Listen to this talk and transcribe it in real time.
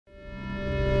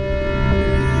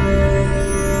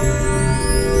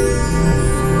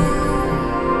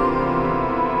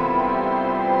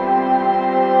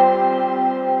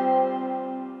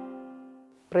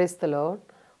Praise the Lord.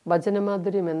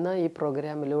 വചനമാധുര്യം എന്ന ഈ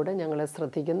പ്രോഗ്രാമിലൂടെ ഞങ്ങളെ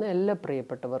ശ്രദ്ധിക്കുന്ന എല്ലാ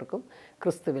പ്രിയപ്പെട്ടവർക്കും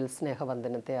ക്രിസ്തുവിൽ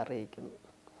സ്നേഹവന്ദനത്തെ അറിയിക്കുന്നു.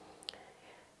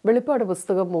 വെളിപ്പാട്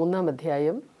പുസ്തകം 3-ാം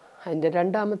അധ്യായം അതിൻ്റെ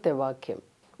 2-ാമത്തെ വാക്യം,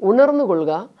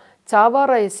 ഉണർന്നുകൊള്ളുക,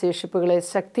 ചാവാറായ ശേഷിപ്പുകളെ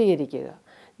ശക്തീകരിക്കുക,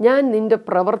 ഞാൻ നിൻ്റെ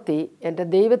പ്രവൃത്തി എൻ്റെ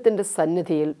ദൈവത്തിൻ്റെ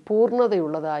സന്നിധിയിൽ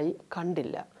പൂർണ്ണതയുള്ളതായി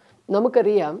കണ്ടില്ല.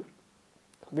 നമുക്കറിയാം,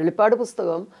 വെളിപ്പാട്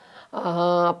പുസ്തകം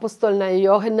അപ്പോസ്തലനായ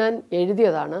യോഹന്നാൻ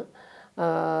എഴുതിയതാണ്.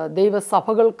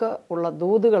 ദൈവസഭകൾക്ക് ഉള്ള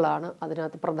ദൂതുകളാണ്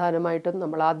അതിനകത്ത് പ്രധാനമായിട്ടും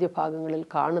നമ്മൾ ആദ്യ ഭാഗങ്ങളിൽ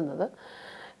കാണുന്നത്.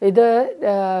 ഇത്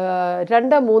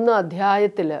 2-3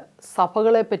 അധ്യായത്തിൽ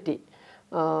സഭകളെപ്പറ്റി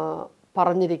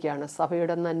പറഞ്ഞിരിക്കുകയാണ്.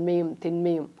 സഭയുടെ നന്മയും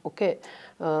തിന്മയും ഒക്കെ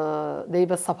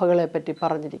ദൈവസഭകളെപ്പറ്റി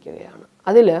പറഞ്ഞിരിക്കുകയാണ്.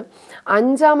 അതിൽ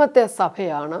 5-ാമത്തെ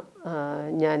സഭയാണ്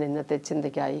ഞാൻ ഇന്നത്തെ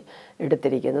ചിന്തയ്ക്കായി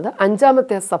എടുത്തിരിക്കുന്നത്.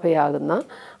 5-ാമത്തെ സഭയാകുന്ന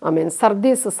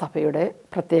സർദീസ് സഭയുടെ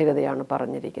പ്രത്യേകതയാണ്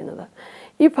പറഞ്ഞിരിക്കുന്നത്.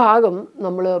 ഈ ഭാഗം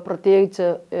നമ്മൾ പ്രത്യേകിച്ച്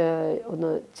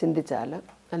ഒന്ന് ചിന്തിച്ചാൽ,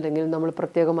 അല്ലെങ്കിൽ നമ്മൾ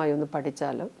പ്രത്യേകമായി ഒന്ന്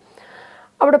പഠിച്ചാൽ,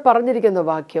 അവിടെ പറഞ്ഞിരിക്കുന്ന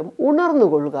വാക്യം,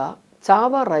 ഉണർന്നുകൊള്ളുക,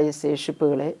 ചാവാറായ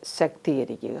ശേഷിപ്പുകളെ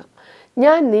ശക്തീകരിക്കുക,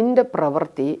 ഞാൻ നിൻ്റെ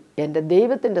പ്രവൃത്തി എൻ്റെ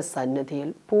ദൈവത്തിൻ്റെ സന്നിധിയിൽ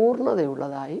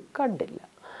പൂർണ്ണതയുള്ളതായി കണ്ടില്ല.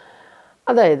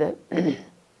 അതായത്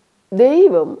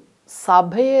ദൈവം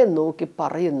സഭയെ നോക്കി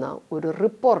പറയുന്ന ഒരു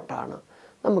റിപ്പോർട്ടാണ്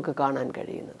നമുക്ക് കാണാൻ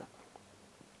കഴിയുന്നത്.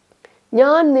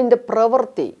 ഞാൻ നിൻ്റെ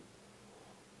പ്രവൃത്തി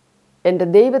എൻ്റെ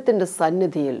ദൈവത്തിൻ്റെ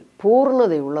സന്നിധിയിൽ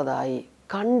പൂർണ്ണതയുള്ളതായി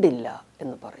കണ്ടില്ല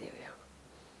എന്ന് പറയുകയാണ്.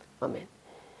 ആമേൻ.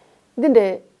 ഇതിൻ്റെ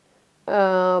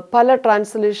പല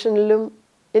ട്രാൻസ്ലേഷനിലും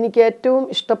എനിക്ക് ഏറ്റവും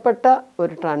ഇഷ്ടപ്പെട്ട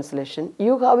ഒരു translation,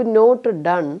 you have not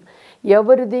done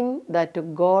everything that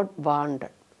God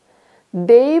wanted.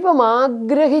 ദൈവം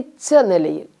ആഗ്രഹിച്ച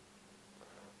നിലയിൽ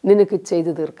നിനക്ക്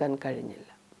ചെയ്തു തീർക്കാൻ കഴിഞ്ഞില്ല.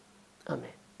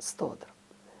 ആമേൻ. സ്തോത്രം.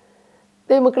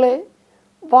 ദൈവമക്കളെ,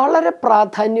 വളരെ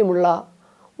പ്രാധാന്യമുള്ള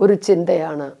ഒരു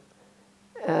ചിന്തയാണ്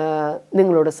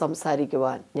നിങ്ങളോട്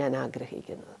സംസാരിക്കുവാൻ ഞാൻ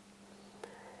ആഗ്രഹിക്കുന്നത്.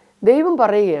 ദൈവം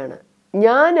പറയുകയാണ്,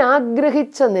 ഞാൻ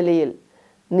ആഗ്രഹിച്ച നിലയിൽ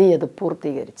നീ അത്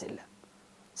പൂർത്തീകരിച്ചില്ല.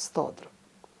 സ്തോത്രം.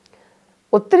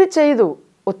 ഒത്തിരി ചെയ്തു,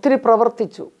 ഒത്തിരി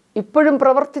പ്രവർത്തിച്ചു, ഇപ്പോഴും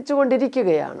പ്രവർത്തിച്ചു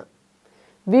കൊണ്ടിരിക്കുകയാണ്.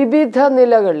 വിവിധ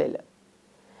നിലകളിൽ,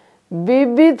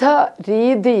 വിവിധ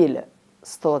രീതിയിൽ.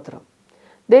 സ്തോത്രം.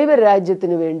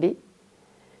 ദൈവരാജ്യത്തിനു വേണ്ടി,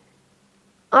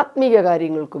 ആത്മീയ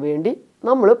കാര്യങ്ങൾക്ക് വേണ്ടി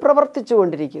നമ്മൾ പ്രവർത്തിച്ചു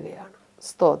കൊണ്ടിരിക്കുകയാണ്.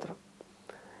 സ്തോത്രം.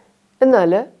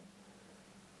 എന്നാൽ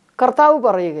കർത്താവ്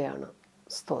പറയുകയാണ്,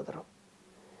 സ്തോത്രം,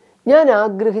 ഞാൻ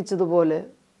ആഗ്രഹിച്ചതുപോലെ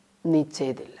നീ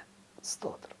ചെയ്തില്ല.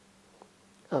 സ്തോത്രം.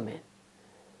 ആമേൻ.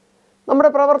 നമ്മുടെ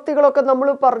പ്രവർത്തികളൊക്കെ നമ്മൾ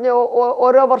പറഞ്ഞ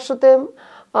ഓരോ വർഷത്തെയും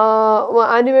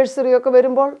ആനിവേഴ്സറിയൊക്കെ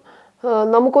വരുമ്പോൾ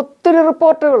നമുക്കൊത്തിരി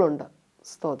റിപ്പോർട്ടുകളുണ്ട്.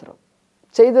 സ്തോത്രം.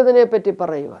 ചെയ്തതിനെപ്പറ്റി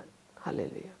പറയുവാൻ.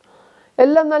 ഹല്ലേലൂയ.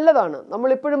 എല്ലാം നല്ലതാണ്.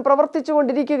 നമ്മളിപ്പോഴും പ്രവർത്തിച്ചു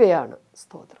കൊണ്ടിരിക്കുകയാണ്.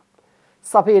 സ്തോത്രം.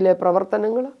 സഭയിലെ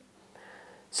പ്രവർത്തനങ്ങൾ,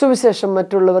 സുവിശേഷം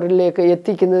മറ്റുള്ളവരിലേക്ക്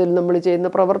എത്തിക്കുന്നതിൽ നമ്മൾ ചെയ്യുന്ന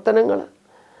പ്രവർത്തനങ്ങൾ,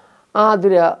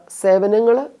 ആതുര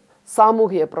സേവനങ്ങൾ,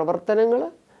 സാമൂഹിക പ്രവർത്തനങ്ങൾ,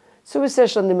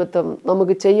 സുവിശേഷ നിമിത്തം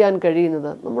നമുക്ക് ചെയ്യാൻ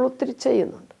കഴിയുന്നത് നമ്മൾ ഒത്തിരി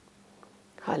ചെയ്യുന്നുണ്ട്.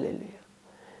 ഹല്ലേലൂയ.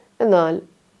 എന്നാൽ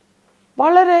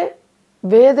വളരെ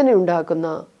വേദനയുണ്ടാക്കുന്ന,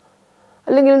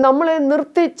 അല്ലെങ്കിൽ നമ്മളെ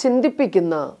നിർത്തി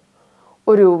ചിന്തിപ്പിക്കുന്ന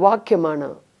ഒരു വാക്യമാണ്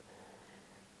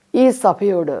ഈ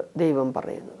സഭയോട് ദൈവം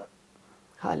പറയുന്നത്.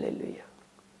 ഹല്ലേലൂയ.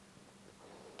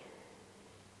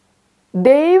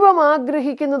 ദൈവം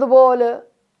ആഗ്രഹിക്കുന്നത് പോലെ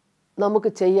നമുക്ക്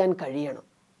ചെയ്യാൻ കഴിയണം.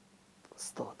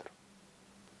 സ്തോത്രം.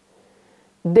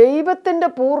 ദൈവത്തിൻ്റെ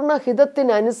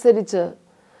പൂർണ്ണഹിതത്തിനനുസരിച്ച്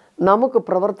നമുക്ക്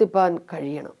പ്രവർത്തിപ്പാൻ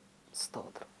കഴിയണം.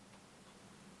 സ്തോത്രം.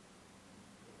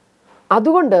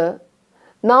 അതുകൊണ്ട്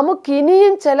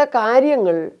നമുക്കിനിയും ചില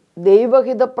കാര്യങ്ങൾ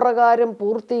ദൈവഹിതപ്രകാരം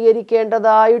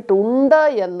പൂർത്തീകരിക്കേണ്ടതായിട്ടുണ്ട്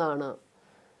എന്നാണ്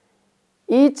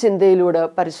ഈ ചിന്തയിലൂടെ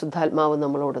പരിശുദ്ധാത്മാവ്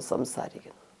നമ്മളോട്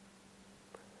സംസാരിക്കുന്നത്.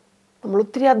 നമ്മൾ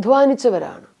ഒത്തിരി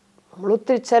അധ്വാനിച്ചവരാണ്, നമ്മൾ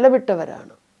ഒത്തിരി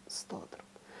ചെലവിട്ടവരാണ്. സ്തോത്രം.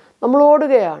 നമ്മൾ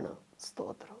ഓടുകയാണ്.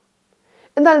 സ്തോത്രം.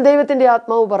 എന്നാൽ ദൈവത്തിൻ്റെ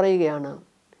ആത്മാവ് പറയുകയാണ്,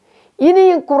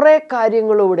 ഇനിയും കുറേ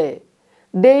കാര്യങ്ങളൂടെ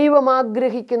ദൈവം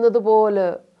ആഗ്രഹിക്കുന്നത് പോലെ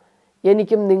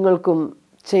എനിക്കും നിങ്ങൾക്കും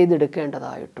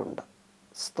ചെയ്തെടുക്കേണ്ടതായിട്ടുണ്ട്.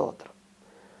 സ്തോത്രം.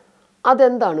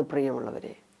 അതെന്താണ്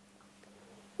പ്രിയമുള്ളവരെ?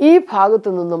 ഈ ഭാഗത്തു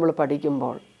നിന്ന് നമ്മൾ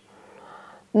പഠിക്കുമ്പോൾ,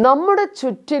 നമ്മുടെ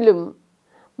ചുറ്റിലും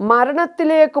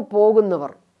മരണത്തിലേക്ക്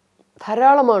പോകുന്നവർ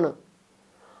ധാരാളമാണ്.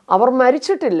 അവർ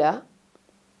മരിച്ചിട്ടില്ല.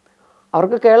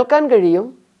 അവർക്ക് കേൾക്കാൻ കഴിയും,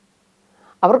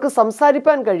 അവർക്ക്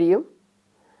സംസാരിക്കാൻ കഴിയും.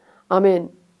 ആമേൻ.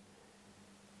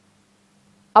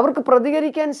 അവർക്ക്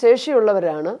പ്രതികരിക്കാൻ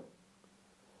ശേഷിയുള്ളവരാണ്.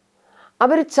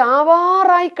 അവർ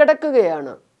ചാവാറായി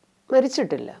കിടക്കുകയാണ്,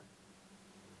 മരിച്ചിട്ടില്ല.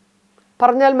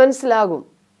 പറഞ്ഞാൽ മനസ്സിലാകും.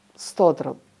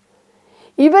 സ്തോത്രം.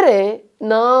 ഇവരെ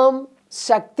നാം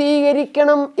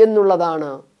ശക്തീകരിക്കണം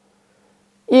എന്നുള്ളതാണ്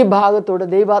ഈ ഭാഗത്തോട്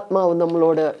ദൈവാത്മാവ്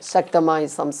നമ്മളോട് ശക്തമായി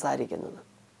സംസാരിക്കുന്നത്.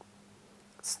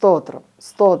 സ്തോത്രം,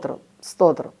 സ്തോത്രം,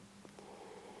 സ്തോത്രം.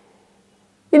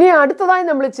 ഇനി അടുത്തതായി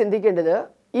നമ്മൾ ചിന്തിക്കേണ്ടത്,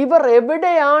 ഇവർ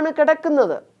എവിടെയാണ്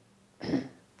കിടക്കുന്നത്?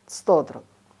 സ്തോത്രം.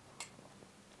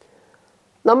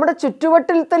 നമ്മുടെ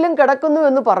ചുറ്റുവട്ടത്തിലും കിടക്കുന്നു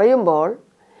എന്ന് പറയുമ്പോൾ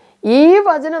ഈ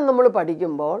വചനം നമ്മൾ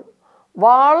പഠിക്കുമ്പോൾ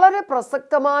വളരെ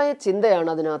പ്രസക്തമായ ചിന്തയാണ്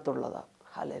അതിനകത്തുള്ളത്.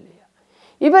 ഹല്ലേലൂയ.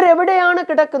 ഇവരെവിടെയാണ്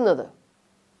കിടക്കുന്നത്?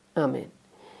 ആമേൻ.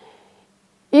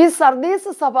 ഈ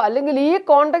സർദീസ് സഭ അല്ലെങ്കിൽ ഈ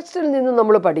കോണ്ടെക്സ്റ്റിൽ നിന്ന്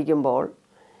നമ്മൾ പഠിക്കുമ്പോൾ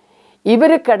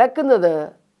ഇവർ കിടക്കുന്നത്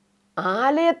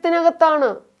ആലയത്തിനകത്താണ്.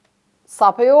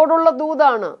 സഭയോടുള്ള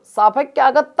ദൂതാണ്.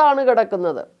 സഭയ്ക്കകത്താണ്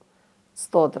കിടക്കുന്നത്.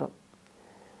 സ്തോത്രം.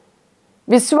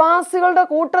 വിശ്വാസികളുടെ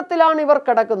കൂട്ടത്തിലാണ് ഇവർ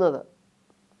കിടക്കുന്നത്.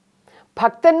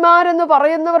 ഭക്തന്മാരെന്ന്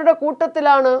പറയുന്നവരുടെ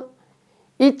കൂട്ടത്തിലാണ്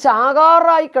ഈ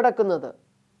ചാകാറായി കിടക്കുന്നത്.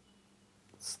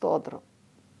 സ്തോത്രം.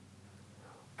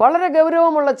 വളരെ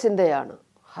ഗൗരവമുള്ള ചിന്തയാണ്.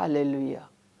 ഹല്ലേലൂയ.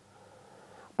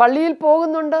 പള്ളിയിൽ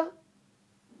പോകുന്നുണ്ട്,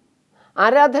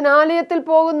 ആരാധനാലയത്തിൽ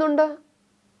പോകുന്നുണ്ട്,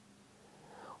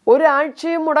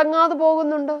 ഒരാഴ്ചയും മുടങ്ങാതെ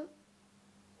പോകുന്നുണ്ട്,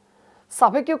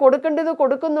 സഭയ്ക്ക് കൊടുക്കേണ്ടത്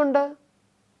കൊടുക്കുന്നുണ്ട്,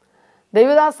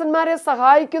 ദൈവദാസന്മാരെ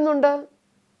സഹായിക്കുന്നുണ്ട്,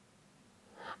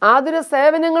 ആതുര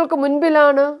സേവനങ്ങൾക്ക്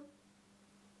മുൻപിലാണ്.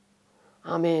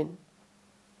 ആമേൻ.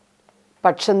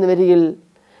 പക്ഷെന്ന് വരികിൽ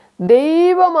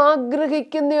ദൈവം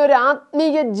ആഗ്രഹിക്കുന്ന ഒരു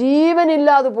ആത്മീയ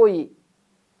ജീവനില്ലാതെ പോയി.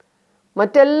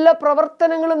 മറ്റെല്ലാ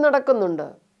പ്രവർത്തനങ്ങളും നടക്കുന്നുണ്ട്,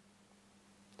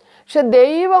 പക്ഷെ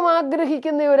ദൈവം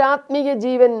ആഗ്രഹിക്കുന്ന ഒരു ആത്മീയ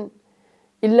ജീവൻ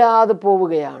ഇല്ലാതെ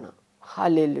പോവുകയാണ്.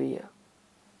 ഹല്ലേലൂയ.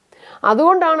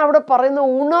 അതുകൊണ്ടാണ് അവിടെ പറയുന്ന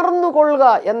ഉണർന്നുകൊള്ളുക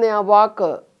എന്ന ആ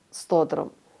വാക്ക്. സ്തോത്രം.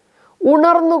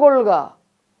 ഉണർന്നുകൊള്ളുക,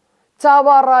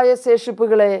 ചാവാറായ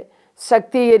ശേഷിപ്പുകളെ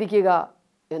ശക്തീകരിക്കുക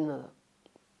എന്നത്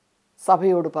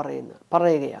സഭയോട്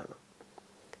പറയുകയാണ്.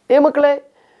 മക്കളെ,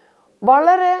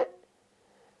 വളരെ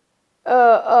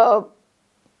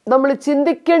നമ്മൾ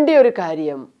ചിന്തിക്കേണ്ട ഒരു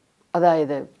കാര്യം,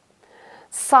 അതായത്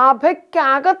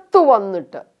സഭയ്ക്കകത്തു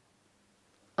വന്നിട്ട്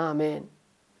ആമേൻ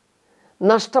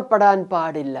നഷ്ടപ്പെടാൻ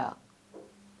പാടില്ല.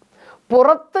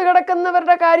 പുറത്ത്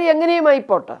കിടക്കുന്നവരുടെ കാര്യം എങ്ങനെയും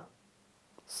ആയിപ്പോട്ടെ.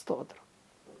 സ്തോത്രം.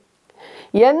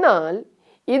 എന്നാൽ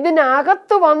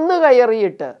ഇതിനകത്ത് വന്നു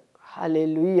കയറിയിട്ട്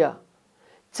ഹല്ലേലൂയ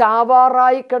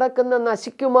ചാവാറായി കിടക്കുന്ന,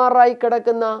 നശിക്കുമാറായി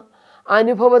കിടക്കുന്ന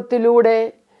അനുഭവത്തിലൂടെ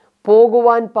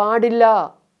പോകുവാൻ പാടില്ല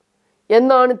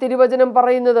എന്നാണ് തിരുവചനം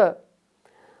പറയുന്നത്.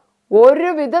 ഒരു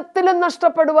വിധത്തിലും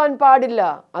നഷ്ടപ്പെടുവാൻ പാടില്ല.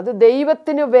 അത്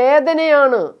ദൈവത്തിന്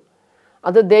വേദനയാണ്,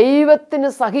 അത് ദൈവത്തിന്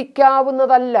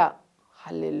സഹിക്കാവുന്നതല്ല.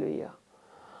 ഹല്ലേലൂയ.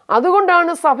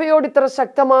 അതുകൊണ്ടാണ് സഭയോട് ഇത്ര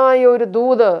ശക്തമായ ഒരു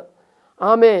ദൂത്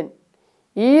ആമേൻ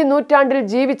ഈ നൂറ്റാണ്ടിൽ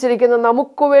ജീവിച്ചിരിക്കുന്ന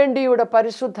നമുക്ക് വേണ്ടിയുടെ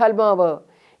പരിശുദ്ധാത്മാവ്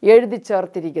എഴുതി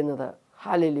ചേർത്തിരിക്കുന്നത്.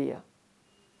 ഹല്ലേലൂയ.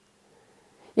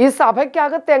 ഈ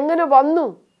സഭയ്ക്കകത്ത് എങ്ങനെ വന്നു?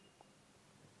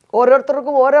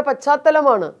 ഓരോരുത്തർക്കും ഓരോ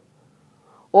പശ്ചാത്തലമാണ്,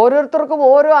 ഓരോരുത്തർക്കും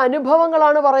ഓരോ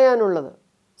അനുഭവങ്ങളാണ് പറയാനുള്ളത്.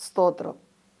 സ്തോത്രം.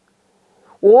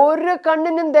 ഒരു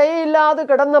കണ്ണിനും ദയയില്ലാതെ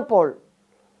കിടന്നപ്പോൾ,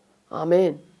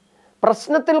 ആമേൻ,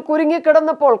 പ്രശ്നത്തിൽ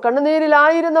കുരുങ്ങിക്കിടന്നപ്പോൾ,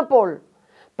 കണ്ണുനീരിലായിരുന്നപ്പോൾ,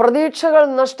 പ്രതീക്ഷകൾ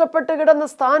നഷ്ടപ്പെട്ട് കിടന്ന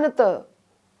സ്ഥാനത്ത്,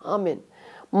 ആമേൻ,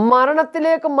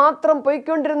 മരണത്തിലേക്ക് മാത്രം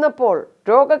പോയിക്കൊണ്ടിരുന്നപ്പോൾ,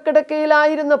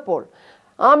 രോഗക്കിടക്കയിലായിരുന്നപ്പോൾ,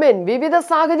 ആമേൻ, വിവിധ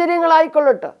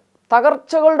സാഹചര്യങ്ങളായിക്കൊള്ളട്ടെ,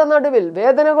 തകർച്ചകളുടെ നടുവിൽ,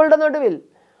 വേദനകളുടെ നടുവിൽ,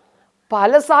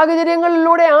 പല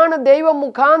സാഹചര്യങ്ങളിലൂടെയാണ് ദൈവം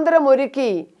മുഖാന്തരം ഒരുക്കി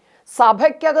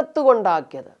സഭയ്ക്കകത്ത്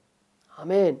കൊണ്ടാക്കിയത്.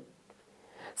 ആമേൻ.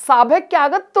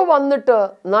 സഭയ്ക്കകത്ത് വന്നിട്ട്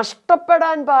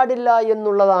നഷ്ടപ്പെടാൻ പാടില്ല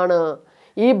എന്നുള്ളതാണ്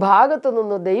ഈ ഭാഗത്തു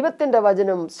നിന്ന് ദൈവത്തിൻ്റെ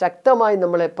വചനം ശക്തമായി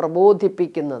നമ്മളെ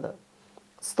പ്രബോധിപ്പിക്കുന്നത്.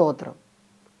 സ്തോത്രം.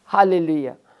 ഹല്ലേലൂയ.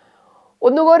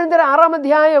 1 കൊരിന്ത്യർ 6-ാം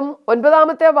അധ്യായം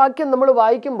 9-ാമത്തെ വാക്യം നമ്മൾ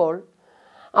വായിക്കുമ്പോൾ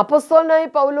അപ്പോസ്തലനായ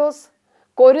പൗലോസ്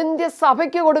കൊരിന്ത്യ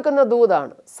സഭയ്ക്ക് കൊടുക്കുന്ന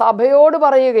ദൂതാണ്. സഭയോട്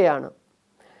പറയുകയാണ്.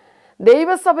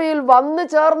 ദൈവസഭയിൽ വന്നു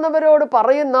ചേർന്നവരോട്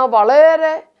പറയുന്ന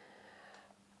വളരെ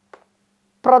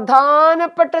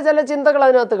പ്രധാനപ്പെട്ട ചില ചിന്തകൾ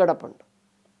അതിനകത്ത് കിടപ്പുണ്ട്.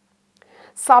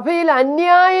 സഭയിൽ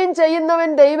അന്യായം ചെയ്യുന്നവൻ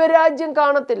ദൈവരാജ്യം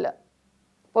കാണത്തില്ല.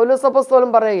 പൗലോസ്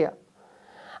അപ്പോസ്തലൻ പറയുക,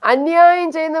 അന്യായം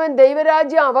ചെയ്യുന്നവൻ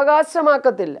ദൈവരാജ്യം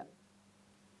അവകാശമാക്കത്തില്ല.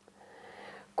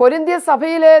 കൊരിന്ത്യ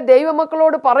സഭയിലെ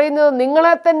ദൈവമക്കളോട് പറയുന്നത്,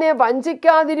 നിങ്ങളെ തന്നെ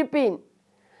വഞ്ചിക്കാതിരിപ്പീൻ,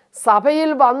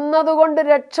 സഭയിൽ വന്നതുകൊണ്ട്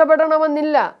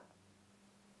രക്ഷപ്പെടണമെന്നില്ല.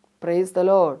 Praise the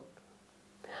Lord.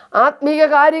 ആത്മീയ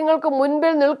കാര്യങ്ങൾക്ക്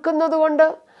മുൻപിൽ നിൽക്കുന്നത് കൊണ്ട്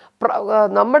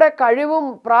നമ്മുടെ കഴിവും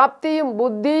പ്രാപ്തിയും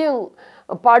ബുദ്ധിയും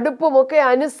പഠിപ്പും ഒക്കെ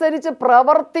അനുസരിച്ച്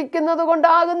പ്രവർത്തിക്കുന്നത്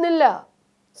കൊണ്ടാകുന്നില്ല.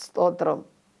 സ്തോത്രം.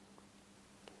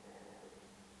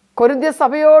 കൊരിന്ത്യ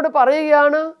സഭയോട്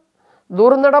പറയുകയാണ്,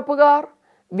 ദുർനടപ്പുകാർ,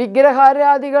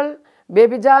 വിഗ്രഹാരാധികൾ,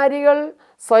 വ്യഭിചാരികൾ,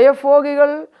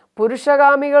 സ്വയഭോഗികൾ,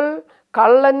 പുരുഷകാമികൾ,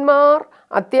 കള്ളന്മാർ,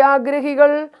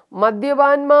 അത്യാഗ്രഹികൾ,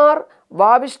 മദ്യപാന്മാർ,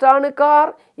 വാവിഷ്ഠാണുക്കാർ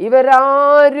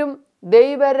ഇവരാരും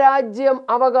ദൈവരാജ്യം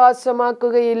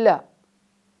അവകാശമാക്കുകയില്ല.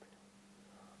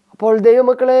 അപ്പോൾ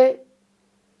ദൈവമക്കളെ,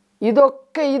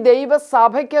 ഇതൊക്കെ ഈ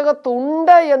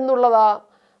ദൈവസഭയ്ക്കകത്തുണ്ട് എന്നുള്ളതാ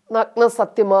നഗ്ന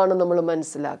സത്യമാണ് നമ്മൾ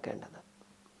മനസ്സിലാക്കേണ്ടത്.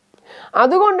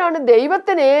 അതുകൊണ്ടാണ്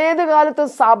ദൈവത്തിന് ഏത് കാലത്തും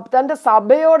തൻ്റെ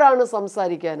സഭയോടാണ്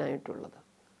സംസാരിക്കാനായിട്ടുള്ളത്.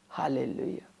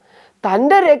 ഹല്ലേലൂയ.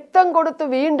 തൻ്റെ രക്തം കൊടുത്ത്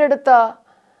വീണ്ടെടുത്ത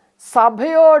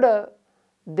സഭയോട്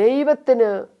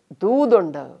ദൈവത്തിന്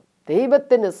ദൂതുണ്ട്,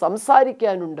 ദൈവത്തിന്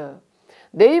സംസാരിക്കാനുണ്ട്,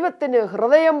 ദൈവത്തിന്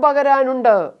ഹൃദയം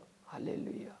പകരാനുണ്ട്.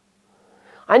 ഹല്ലേലൂയ.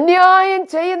 അന്യായം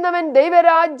ചെയ്യുന്നവൻ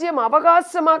ദൈവരാജ്യം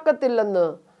അവകാശമാക്കത്തില്ലെന്ന്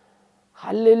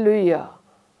ഹല്ലേലൂയ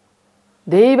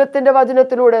ദൈവത്തിൻ്റെ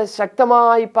വചനത്തിലൂടെ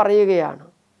ശക്തമായി പറയുകയാണ്.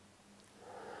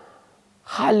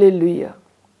 ഹല്ലേലൂയ.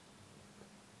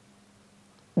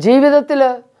 ജീവിതത്തിൽ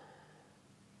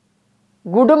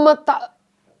കുടുംബ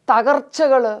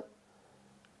തകർച്ചകൾ,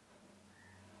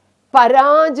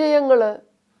 പരാജയങ്ങൾ,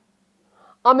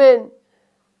 ആമേൻ,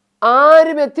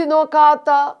 ആരും എത്തി നോക്കാത്ത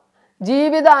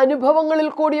ജീവിത അനുഭവങ്ങളിൽ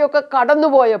കൂടിയൊക്കെ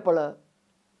കടന്നുപോയപ്പോൾ,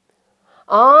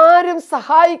 ആരും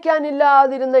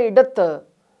സഹായിക്കാനില്ലാതിരുന്ന ഇടത്ത്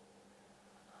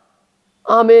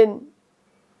ആമേൻ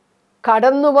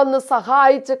കടന്നു വന്ന്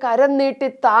സഹായിച്ച് കരം നീട്ടി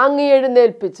താങ്ങി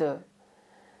എഴുന്നേൽപ്പിച്ച്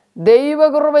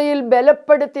ദൈവകൃപയിൽ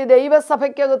ബലപ്പെടുത്തി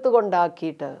ദൈവസഭയ്ക്കകത്ത്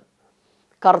കൊണ്ടാക്കിയിട്ട്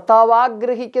കർത്താവ്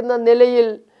ആഗ്രഹിക്കുന്ന നിലയിൽ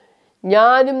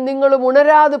ഞാനും നിങ്ങളും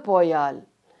ഉണരാതെ പോയാൽ,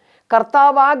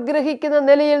 കർത്താവ് ആഗ്രഹിക്കുന്ന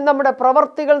നിലയിൽ നമ്മുടെ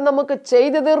പ്രവർത്തികൾ നമുക്ക്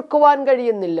ചെയ്തു തീർക്കുവാൻ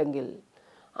കഴിയുന്നില്ലെങ്കിൽ,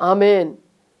 ആമേൻ,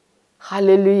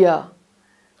 ഹല്ലേലൂയ,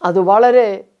 അത് വളരെ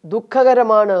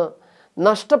ദുഃഖകരമാണ്,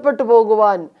 നഷ്ടപ്പെട്ടു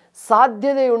പോകുവാൻ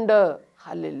സാധ്യതയുണ്ട്.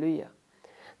 ഹല്ലേലൂയ.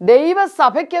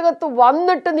 ദൈവസഭയ്ക്കകത്ത്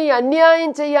വന്നിട്ട് നീ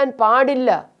അന്യായം ചെയ്യാൻ പാടില്ല.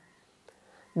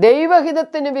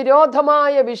 ദൈവഹിതത്തിന്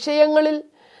വിരോധമായ വിഷയങ്ങളിൽ,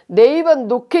 ദൈവം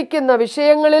ദുഃഖിക്കുന്ന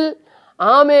വിഷയങ്ങളിൽ,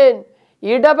 ആമേൻ,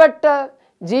 ഇടപെട്ട്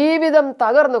ജീവിതം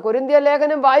തകർന്നു. കൊരിന്ത്യ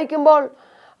ലേഖനം വായിക്കുമ്പോൾ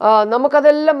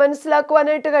നമുക്കതെല്ലാം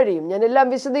മനസ്സിലാക്കുവാനായിട്ട് കഴിയും. ഞാനെല്ലാം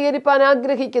വിശദീകരിപ്പാൻ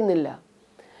ആഗ്രഹിക്കുന്നില്ല.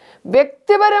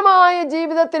 വ്യക്തിപരമായ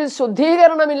ജീവിതത്തിൽ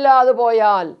ശുദ്ധീകരണമില്ലാതെ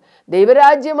പോയാൽ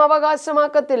ദൈവരാജ്യം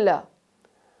അവകാശമാക്കത്തില്ല.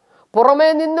 പുറമേ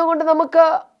നിന്നുകൊണ്ട് നമുക്ക്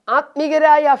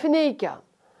ആത്മീകരായി അഭിനയിക്കാം,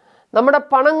 നമ്മുടെ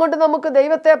പണം കൊണ്ട് നമുക്ക്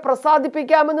ദൈവത്തെ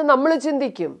പ്രസാദിപ്പിക്കാമെന്ന് നമ്മൾ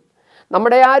ചിന്തിക്കും.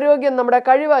 നമ്മുടെ ആരോഗ്യം, നമ്മുടെ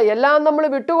കഴിവ് എല്ലാം നമ്മൾ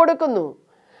വിട്ടുകൊടുക്കുന്നു.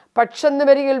 പക്ഷെന്ന്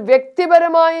വരികിൽ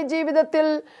വ്യക്തിപരമായ ജീവിതത്തിൽ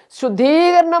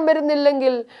ശുദ്ധീകരണം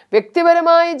വരുന്നില്ലെങ്കിൽ,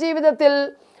 വ്യക്തിപരമായ ജീവിതത്തിൽ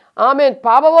ആമേൻ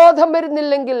പാപബോധം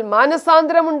വരുന്നില്ലെങ്കിൽ,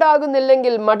 മാനസാന്തരം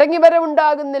ഉണ്ടാകുന്നില്ലെങ്കിൽ,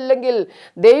 മടങ്ങിവരവുണ്ടാകുന്നില്ലെങ്കിൽ,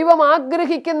 ദൈവം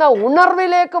ആഗ്രഹിക്കുന്ന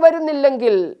ഉണർവിലേക്ക്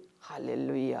വരുന്നില്ലെങ്കിൽ,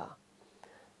 ഹല്ലേലൂയ,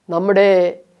 നമ്മുടെ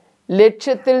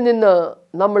ലക്ഷ്യത്തിൽ നിന്ന്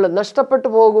നമ്മൾ നഷ്ടപ്പെട്ടു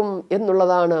പോകും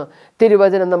എന്നുള്ളതാണ്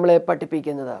തിരുവചനം നമ്മളെ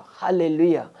പഠിപ്പിക്കുന്നത്.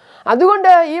 ഹല്ലേലൂയ. അതുകൊണ്ട്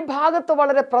ഈ ഭാഗത്ത്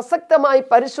വളരെ പ്രസക്തമായി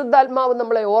പരിശുദ്ധാത്മാവ്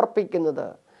നമ്മളെ ഓർപ്പിക്കുന്നത്,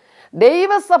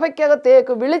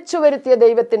 ദൈവസഭയ്ക്കകത്തേക്ക് വിളിച്ചു വരുത്തിയ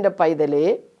ദൈവത്തിൻ്റെ പൈതലേ,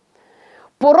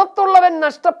 പുറത്തുള്ളവൻ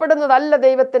നഷ്ടപ്പെടുന്നതല്ല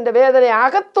ദൈവത്തിൻ്റെ വേദന,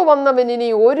 അകത്തു വന്നവൻ ഇനി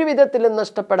ഒരു വിധത്തിലും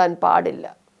നഷ്ടപ്പെടാൻ പാടില്ല.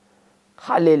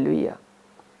 ഹല്ലേലൂയ.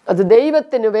 അത്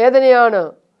ദൈവത്തിന് വേദനയാണ്.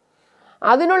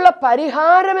 അതിനുള്ള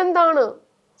പരിഹാരം എന്താണ്?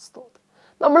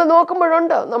 നമ്മൾ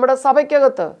നോക്കുമ്പോഴുണ്ട്, നമ്മുടെ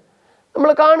സഭയ്ക്കകത്ത് നമ്മൾ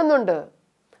കാണുന്നുണ്ട്,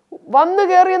 വന്നു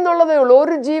കയറിയെന്നുള്ളതേ ഉള്ളൂ,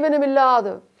 ഒരു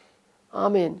ജീവനുമില്ലാതെ,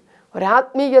 ആമേൻ,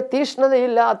 ഒരാത്മീയ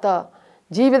തീഷ്ണതയില്ലാത്ത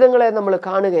ജീവിതങ്ങളെ നമ്മൾ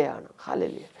കാണുകയാണ്.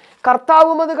 ഹല്ലേലൂയ.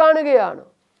 കർത്താവും അത് കാണുകയാണ്.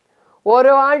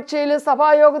 ഓരോ ആഴ്ചയിലും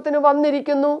സഭായോഗത്തിന്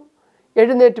വന്നിരിക്കുന്നു,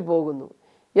 എഴുന്നേറ്റ് പോകുന്നു.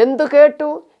 എന്തു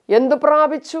കേട്ടു, എന്തു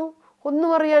പ്രാപിച്ചു,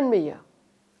 ഒന്നും അറിയാൻ വയ്യ.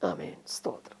 ആമേൻ,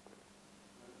 സ്തോത്രം.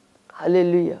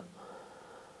 ഹല്ലേലൂയ.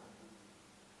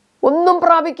 ഒന്നും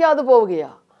പ്രാപിക്കാതെ പോവുകയാ.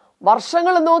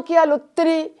 വർഷങ്ങൾ നോക്കിയാൽ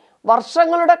ഒത്തിരി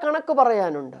വർഷങ്ങളുടെ കണക്ക്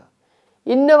പറയാനുണ്ട്.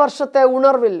 ഇന്ന വർഷത്തെ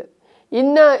ഉണർവിൽ,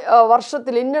 ഇന്ന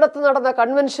വർഷത്തിൽ, ഇന്നിടത്ത് നടന്ന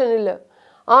കൺവെൻഷനിൽ,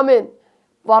 ആമേൻ,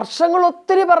 വർഷങ്ങൾ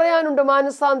ഒത്തിരി പറയാനുണ്ട്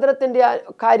മാനസാന്തരത്തിൻ്റെ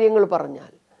കാര്യങ്ങൾ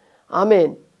പറഞ്ഞാൽ.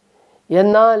 ആമേൻ.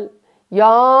 എന്നാൽ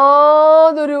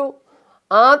യാതൊരു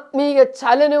ആത്മീയ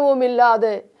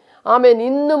ചലനവുമില്ലാതെ, ആമേൻ,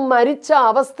 ഇന്നും മരിച്ച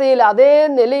അവസ്ഥയിൽ അതേ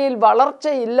നിലയിൽ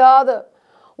വളർച്ചയില്ലാതെ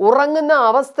ഉറങ്ങുന്ന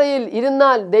അവസ്ഥയിൽ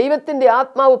ഇരുന്നാൽ ദൈവത്തിൻ്റെ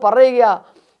ആത്മാവ് പറയുക,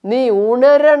 നീ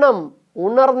ഉണരണം,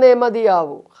 ഉണർന്നേ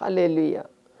മതിയാവൂ. ഹല്ലേലൂയ.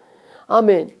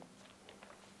 ആമേൻ.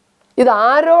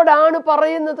 ഇതാരോടാണ്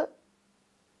പറയുന്നത്?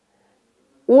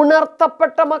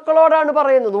 ഉണർത്തപ്പെട്ട മക്കളോടാണ്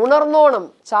പറയുന്നത്. ഉണർന്നോണം.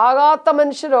 ചാകാത്ത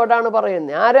മനുഷ്യരോടാണ്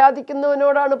പറയുന്നത്.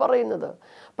 ആരാധിക്കുന്നവനോടാണ് പറയുന്നത്.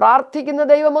 പ്രാർത്ഥിക്കുന്ന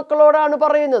ദൈവമക്കളോടാണ്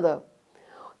പറയുന്നത്.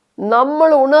 നമ്മൾ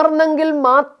ഉണർന്നെങ്കിൽ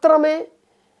മാത്രമേ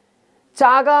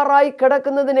ചാകാറായി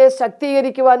കിടക്കുന്നതിനെ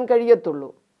ശക്തീകരിക്കുവാൻ കഴിയത്തുള്ളൂ.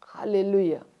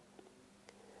 ഹല്ലേലൂയ.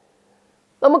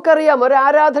 നമുക്കറിയാം, ഒരു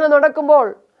ആരാധന നടക്കുമ്പോൾ,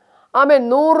 ആമേൻ,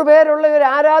 100 പേരുള്ള ഒരു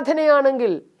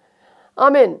ആരാധനയാണെങ്കിൽ,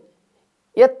 ആമേൻ,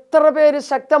 എത്ര പേര്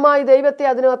ശക്തമായി ദൈവത്തെ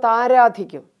അതിനകത്ത്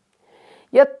ആരാധിക്കും?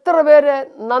 എത്ര പേര്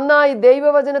നന്നായി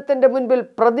ദൈവവചനത്തിൻ്റെ മുൻപിൽ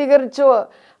പ്രതികരിച്ചു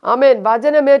ആമേൻ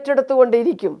വചനം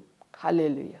ഏറ്റെടുത്തുകൊണ്ടിരിക്കും.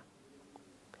 ഹല്ലേലൂയ.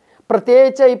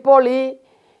 പ്രത്യേകിച്ച് ഇപ്പോൾ ഈ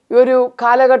ഒരു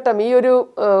കാലഘട്ടം, ഈ ഒരു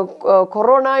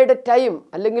കൊറോണയുടെ ടൈം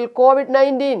അല്ലെങ്കിൽ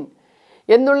COVID-19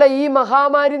 എന്നുള്ള ഈ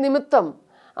മഹാമാരി നിമിത്തം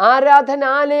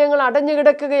ആരാധനാലയങ്ങൾ അടഞ്ഞു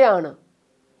കിടക്കുകയാണ്.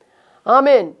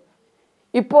 ആമേൻ.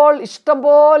 ഇപ്പോൾ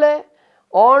ഇഷ്ടംപോലെ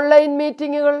ഓൺലൈൻ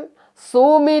മീറ്റിങ്ങുകൾ,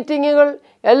 സൂം മീറ്റിങ്ങുകൾ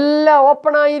എല്ലാം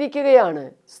ഓപ്പണായിരിക്കുകയാണ്.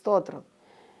 സ്തോത്രം.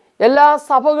 എല്ലാ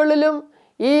സഭകളിലും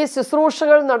ഈ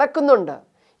ശുശ്രൂഷകൾ നടക്കുന്നുണ്ട്,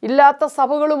 ഇല്ലാത്ത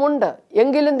സഭകളുമുണ്ട്.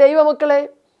 എങ്കിലും ദൈവമക്കളെ,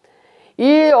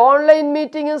 ഈ ഓൺലൈൻ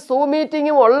മീറ്റിങ്ങും സൂം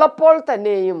മീറ്റിങ്ങും ഉള്ളപ്പോൾ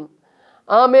തന്നെയും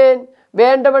ആമേൻ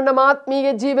വേണ്ടവണ്ണം ആത്മീയ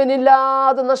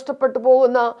ജീവനില്ലാതെ നഷ്ടപ്പെട്ടു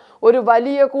പോകുന്ന ഒരു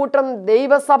വലിയ കൂട്ടം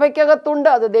ദൈവസഭയ്ക്കകത്തുണ്ട്.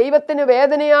 അത് ദൈവത്തിന്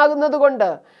വേദനയാകുന്നത് കൊണ്ട്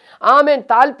ആമേൻ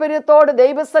താല്പര്യത്തോട്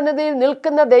ദൈവസന്നിധിയിൽ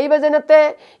നിൽക്കുന്ന ദൈവജനത്തെ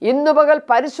ഇന്നു പകൽ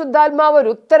പരിശുദ്ധാത്മാവ് ഒരു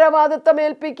ഉത്തരവാദിത്തം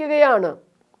ഏൽപ്പിക്കുകയാണ്.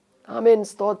 ആമേൻ.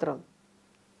 സ്തോത്രം.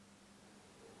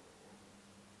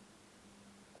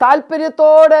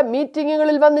 താല്പര്യത്തോടെ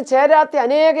മീറ്റിങ്ങുകളിൽ വന്ന് ചേരാത്ത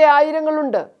അനേക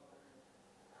ആയിരങ്ങളുണ്ട്,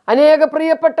 അനേക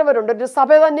പ്രിയപ്പെട്ടവരുണ്ട്. ഒരു സഭ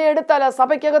തന്നെ എടുത്താൽ ആ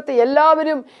സഭയ്ക്കകത്ത്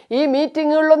എല്ലാവരും ഈ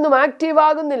മീറ്റിങ്ങുകളിലൊന്നും ആക്റ്റീവ്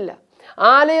ആകുന്നില്ല.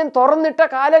 ആലയം തുറന്നിട്ട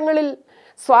കാലങ്ങളിൽ,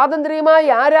 സ്വാതന്ത്ര്യമായി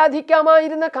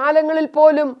ആരാധിക്കാമായിരുന്ന കാലങ്ങളിൽ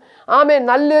പോലും ആമേൻ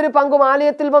നല്ലൊരു പങ്കും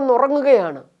ആലയത്തിൽ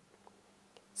വന്നുറങ്ങുകയാണ്.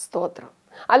 സ്തോത്രം.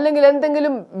 അല്ലെങ്കിൽ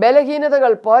എന്തെങ്കിലും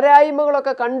ബലഹീനതകൾ,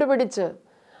 പോരായ്മകളൊക്കെ കണ്ടുപിടിച്ച്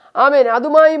ആമേൻ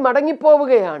അതുമായി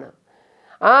മടങ്ങിപ്പോവുകയാണ്.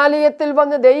 ആലയത്തിൽ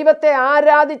വന്ന് ദൈവത്തെ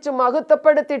ആരാധിച്ച്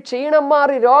മഹത്വപ്പെടുത്തി ക്ഷീണം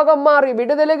മാറി, രോഗം മാറി,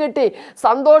 വിടുതൽ കിട്ടി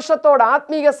സന്തോഷത്തോടെ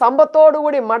ആത്മീയ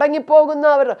സമ്പത്തോടുകൂടി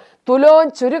മടങ്ങിപ്പോകുന്നവർ തുലോം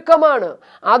ചുരുക്കമാണ്.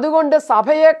 അതുകൊണ്ട്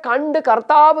സഭയെ കണ്ട്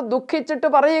കർത്താവ്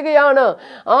ദുഃഖിച്ചിട്ട് പറയുകയാണ്,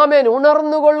 ആമേൻ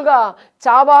ഉണർന്നുകൊള്ളുക,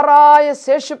 ചാവാറായ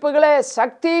ശേഷിപ്പുകളെ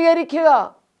ശക്തീകരിക്കുക.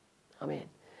 ആമേൻ.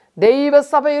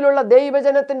 ദൈവസഭയിലുള്ള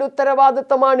ദൈവജനത്തിൻ്റെ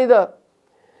ഉത്തരവാദിത്വമാണിത്.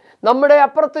 നമ്മുടെ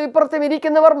അപ്പുറത്തും ഇപ്പുറത്തും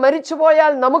ഇരിക്കുന്നവർ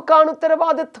മരിച്ചുപോയാൽ നമുക്കാണ്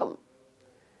ഉത്തരവാദിത്വം.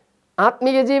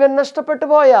 ആത്മീയ ജീവൻ നഷ്ടപ്പെട്ടു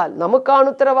പോയാൽ നമുക്കാണ്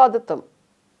ഉത്തരവാദിത്വം.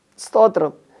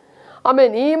 സ്തോത്രം.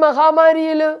 ആമേൻ. ഈ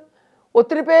മഹാമാരിയിൽ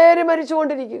ഒത്തിരി പേര്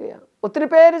മരിച്ചുകൊണ്ടിരിക്കുകയാണ്, ഒത്തിരി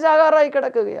പേര് ചാകാറായി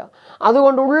കിടക്കുകയാണ്.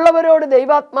 അതുകൊണ്ട് ഉള്ളവരോട്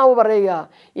ദൈവാത്മാവ് പറയുക,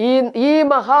 ഈ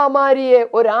മഹാമാരിയെ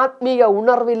ഒരു ആത്മീയ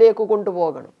ഉണർവിലേക്ക്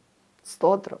കൊണ്ടുപോകണം.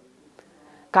 സ്തോത്രം.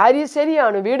 കാര്യം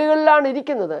ശരിയാണ്, വീടുകളിലാണ്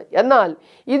ഇരിക്കുന്നത്. എന്നാൽ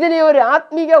ഇതിനെ ഒരു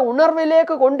ആത്മീയ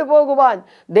ഉണർവിലേക്ക് കൊണ്ടുപോകുവാൻ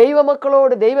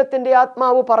ദൈവമക്കളോട് ദൈവത്തിൻ്റെ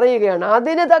ആത്മാവ് പറയുകയാണ്.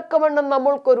 അതിന് തക്കവണ്ണം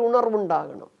നമ്മൾക്കൊരു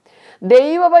ഉണർവുണ്ടാകണം.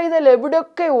 ദൈവ പൈതൽ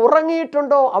എവിടെയൊക്കെ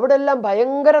ഉറങ്ങിയിട്ടുണ്ടോ അവിടെ എല്ലാം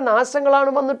ഭയങ്കര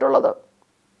നാശങ്ങളാണ് വന്നിട്ടുള്ളത്.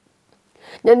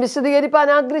 ഞാൻ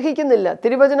വിശദീകരിപ്പാൻ ആഗ്രഹിക്കുന്നില്ല.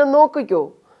 തിരുവചനം നോക്കിക്കോ.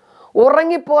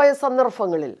 ഉറങ്ങിപ്പോയ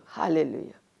സന്ദർഭങ്ങളിൽ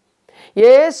ഹല്ലേലൂയ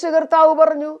യേശു കർത്താവ്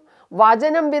പറഞ്ഞു,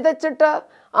 വചനം വിതച്ചിട്ട്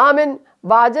ആമേൻ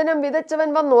വചനം വിതച്ചവൻ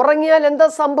വന്ന് ഉറങ്ങിയാൽ എന്താ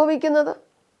സംഭവിക്കുന്നത്?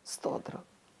 സ്തോത്രം.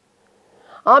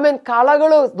 ആമേൻ.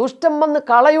 കളകൾ, ദുഷ്ടം വന്ന്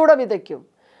കളയുടെ വിതയ്ക്കും,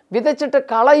 വിതച്ചിട്ട്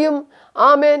കളയും.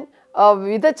 ആമേൻ.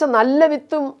 വിതച്ച നല്ല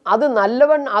വിത്തും അത്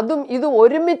അതും ഇതും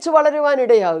ഒരുമിച്ച്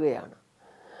വളരുവാനിടയാവുകയാണ്.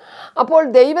 അപ്പോൾ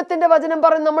ദൈവത്തിൻ്റെ വചനം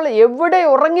പറയും, നമ്മൾ എവിടെ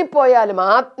ഉറങ്ങിപ്പോയാലും,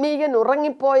 ആത്മീയൻ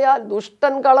ഉറങ്ങിപ്പോയാൽ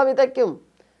ദുഷ്ടൻ കള വിതയ്ക്കും.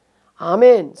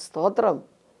 ആമേൻ. സ്തോത്രം.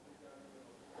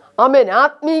 ആമേൻ.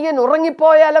 ആത്മീയൻ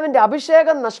ഉറങ്ങിപ്പോയാൽ അവൻ്റെ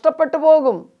അഭിഷേകം നഷ്ടപ്പെട്ടു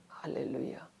പോകും.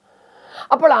 ഹല്ലേലൂയ.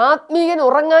 അപ്പോൾ ആത്മീയൻ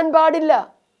ഉറങ്ങാൻ പാടില്ല,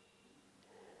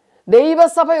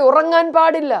 ദൈവസഭ ഉറങ്ങാൻ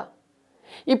പാടില്ല.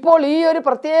 ഇപ്പോൾ ഈ ഒരു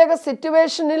പ്രത്യേക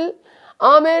സിറ്റുവേഷനിൽ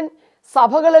ആമേൻ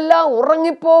സഭകളെല്ലാം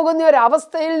ഉറങ്ങിപ്പോകുന്ന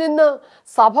ഒരവസ്ഥയിൽ നിന്ന്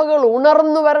സഭകൾ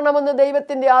ഉണർന്നു വരണമെന്ന്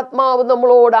ദൈവത്തിൻ്റെ ആത്മാവ്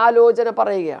നമ്മളോട് ആലോചന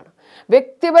പറയുകയാണ്.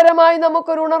 വ്യക്തിപരമായി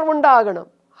നമുക്കൊരു ഉണർവുണ്ടാകണം.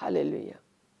 ഹല്ലേലൂയ.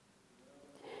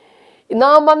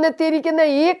 നാം വന്നെത്തിയിരിക്കുന്ന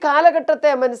ഈ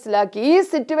കാലഘട്ടത്തെ മനസ്സിലാക്കി, ഈ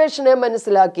സിറ്റുവേഷനെ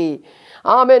മനസ്സിലാക്കി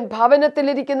ആമേൻ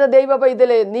ഭവനത്തിലിരിക്കുന്ന ദൈവ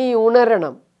പൈതലെ നീ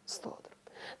ഉണരണം. സ്തോത്രം.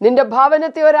 നിന്റെ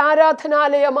ഭവനത്തെ ഒരു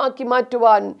ആരാധനാലയമാക്കി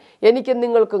മാറ്റുവാൻ എനിക്കും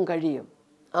നിങ്ങൾക്കും കഴിയും.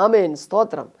 ആമേൻ.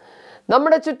 സ്തോത്രം.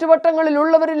 നമ്മുടെ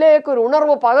ചുറ്റുവട്ടങ്ങളിലുള്ളവരിലേക്ക് ഒരു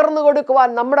ഉണർവ് പകർന്നു കൊടുക്കുവാൻ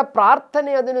നമ്മുടെ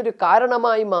പ്രാർത്ഥന അതിനൊരു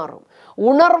കാരണമായി മാറും.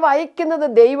 ഉണർവ് അയക്കുന്നത്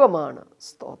ദൈവമാണ്.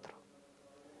 സ്തോത്രം.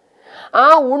 ആ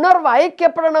ഉണർവ്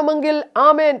അയക്കപ്പെടണമെങ്കിൽ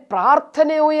ആമേൻ പ്രാർത്ഥന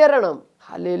ഉയരണം.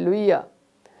 ഹല്ലേലൂയ.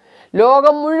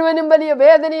 ലോകം മുഴുവനും വലിയ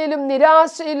വേദനയിലും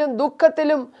നിരാശയിലും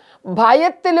ദുഃഖത്തിലും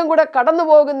ഭയത്തിലും കൂടെ കടന്നു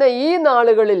പോകുന്ന ഈ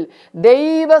നാളുകളിൽ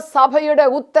ദൈവസഭയുടെ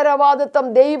ഉത്തരവാദിത്വം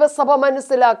ദൈവസഭ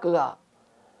മനസ്സിലാക്കുക.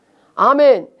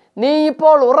 ആമേൻ. നീ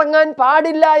ഇപ്പോൾ ഉറങ്ങാൻ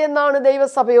പാടില്ല എന്നാണ്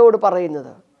ദൈവസഭയോട്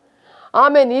പറയുന്നത്.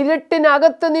 ആമേൻ.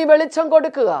 ഇരുട്ടിനകത്ത് നീ വെളിച്ചം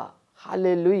കൊടുക്കുക.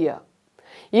 ഹല്ലേലൂയ.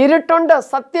 ഇരുട്ടുണ്ട്,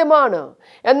 സത്യമാണ്.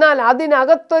 എന്നാൽ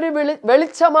അതിനകത്തൊരു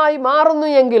വെളിച്ചമായി മാറുന്നു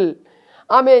എങ്കിൽ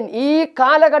ആമേൻ ഈ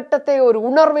കാലഘട്ടത്തെ ഒരു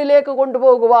ഉണർവിലേക്ക്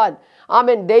കൊണ്ടുപോകുവാൻ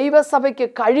ആമേൻ ദൈവസഭയ്ക്ക്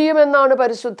കഴിയുമെന്നാണ്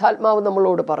പരിശുദ്ധാത്മാവ്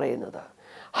നമ്മളോട് പറയുന്നത്.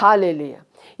 ഹല്ലേലൂയ.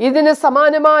 ഇതിന്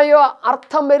സമാനമായ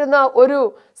അർത്ഥം വരുന്ന ഒരു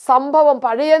സംഭവം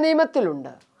പഴയ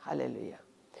നിയമത്തിലുണ്ട്. ഹല്ലേലൂയ.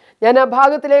 ഞാൻ ആ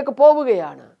ഭാഗത്തിലേക്ക്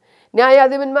പോവുകയാണ്.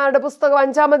 ന്യായാധിപന്മാരുടെ പുസ്തകം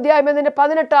 5-ാം അധ്യായം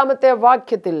 18-ാമത്തെ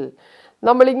വാക്യത്തിൽ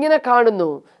നമ്മൾ ഇങ്ങനെ കാണുന്നു: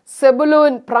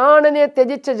 സെബുലൂൻ പ്രാണനെ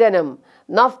ത്യജിച്ച ജനം,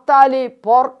 നഫ്താലി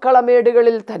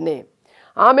പോർക്കളമേടുകളിൽ തന്നെ.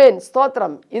 ആമേൻ,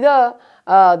 സ്തോത്രം. ഇത്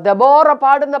ദബോറ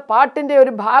പാടുന്ന പാട്ടിൻ്റെ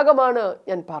ഒരു ഭാഗമാണ്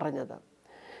ഞാൻ പറഞ്ഞത്.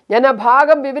 ഞാൻ ആ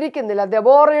ഭാഗം വിവരിക്കുന്നില്ല.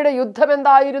 ദബോറയുടെ യുദ്ധം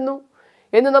എന്തായിരുന്നു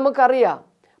എന്ന് നമുക്കറിയാം.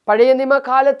 പഴയ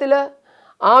നിയമകാലത്തിൽ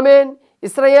ആമേൻ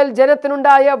ഇസ്രയേൽ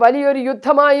ജനത്തിനുണ്ടായ വലിയൊരു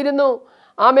യുദ്ധമായിരുന്നു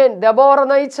ആമേൻ ദബോറ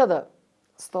നയിച്ചത്.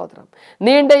 സ്തോത്രം.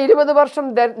 നീണ്ട 20 വർഷം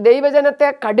ദൈവജനത്തെ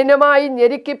കഠിനമായി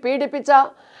ഞെരുക്കി പീഡിപ്പിച്ച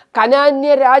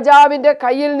കനാന്യ രാജാവിൻ്റെ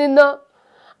കയ്യിൽ നിന്ന്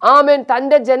ആമേൻ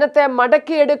തൻ്റെ ജനത്തെ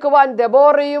മടക്കിയെടുക്കുവാൻ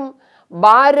ദബോറയും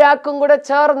ബാരാക്കും കൂടെ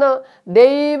ചേർന്ന്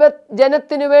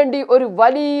ദൈവജനത്തിനു വേണ്ടി ഒരു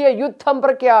വലിയ യുദ്ധം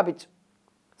പ്രഖ്യാപിച്ചു.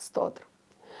 സ്തോത്രം.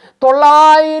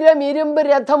 900 ഇരുമ്പ്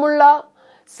രഥമുള്ള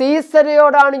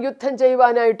സീസരയോടാണ് യുദ്ധം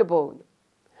ചെയ്യുവാനായിട്ട് പോകുന്നത്.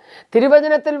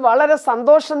 തിരുവചനത്തിൽ വളരെ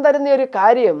സന്തോഷം തരുന്ന ഒരു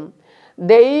കാര്യം,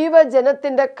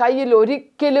 ദൈവജനത്തിൻ്റെ കയ്യിൽ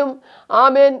ഒരിക്കലും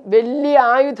ആമേൻ വലിയ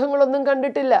ആയുധങ്ങളൊന്നും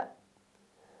കണ്ടിട്ടില്ല.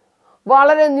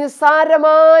 വളരെ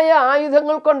നിസ്സാരമായ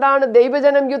ആയുധങ്ങൾ കൊണ്ടാണ്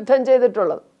ദൈവജനം യുദ്ധം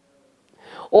ചെയ്തിട്ടുള്ളത്.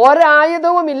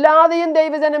 ഒരായുധവും ഇല്ലാതെയും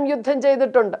ദൈവജനം യുദ്ധം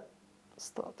ചെയ്തിട്ടുണ്ട്.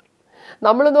 സ്തോത്രം.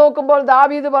 നമ്മൾ നോക്കുമ്പോൾ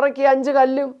ദാവീദ് പറക്കിയ 5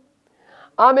 കല്ലും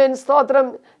ആമേൻ സ്തോത്രം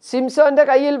ശിംശോന്റെ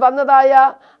കയ്യിൽ വന്നതായ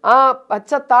ആ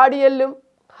പച്ചത്താടിയല്ലും,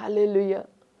 ഹല്ലേലൂയ,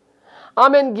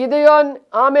 ആമേൻ ഗിദെയോൻ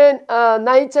ആമേൻ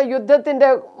നയിച്ച യുദ്ധത്തിൻ്റെ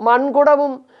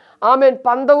മൺകുടവും ആമേൻ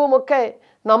പന്തവും ഒക്കെ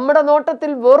നമ്മുടെ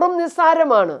നോട്ടത്തിൽ വെറും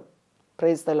നിസ്സാരമാണ്.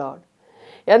 Praise the Lord.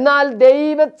 എന്നാൽ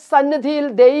ദൈവസന്നിധിയിൽ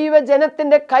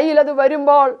ദൈവജനത്തിൻ്റെ കയ്യിൽ അത്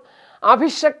വരുമ്പോൾ,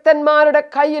 അഭിഷക്തന്മാരുടെ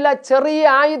കയ്യിൽ ആ ചെറിയ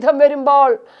ആയുധം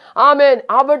വരുമ്പോൾ ആമേൻ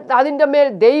അതിൻ്റെ മേൽ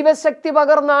ദൈവശക്തി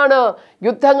പകർന്നാണ്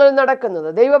യുദ്ധങ്ങൾ നടക്കുന്നത്.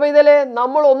 ദൈവപൈതലേ,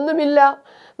 നമ്മളൊന്നുമില്ല,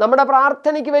 നമ്മുടെ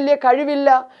പ്രാർത്ഥനയ്ക്ക് വലിയ കഴിവില്ല,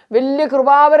 വലിയ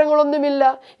കൃപാവരങ്ങളൊന്നുമില്ല,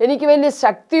 എനിക്ക് വലിയ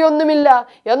ശക്തിയൊന്നുമില്ല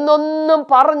എന്നൊന്നും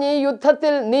പറഞ്ഞ് ഈ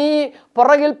യുദ്ധത്തിൽ നീ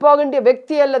പുറകിൽ പോകേണ്ട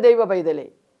വ്യക്തിയല്ല ദൈവപൈതലേ.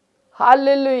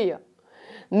 ഹല്ലേലൂയ.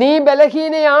 നീ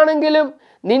ബലഹീനയാണെങ്കിലും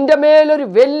നിന്റെ മേലൊരു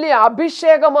വലിയ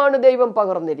അഭിഷേകമാണ് ദൈവം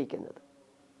പകർന്നിരിക്കുന്നത്.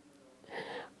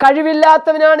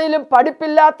 കഴിവില്ലാത്തവനാണെങ്കിലും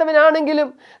പഠിപ്പില്ലാത്തവനാണെങ്കിലും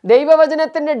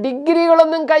ദൈവവചനത്തിൻ്റെ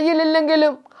ഡിഗ്രികളൊന്നും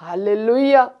കയ്യിലില്ലെങ്കിലും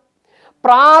ഹല്ലേലൂയ,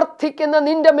 പ്രാർത്ഥിക്കുന്ന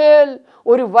നിന്റെ മേൽ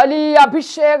ഒരു വലിയ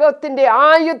അഭിഷേകത്തിൻ്റെ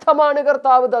ആയുധമാണ്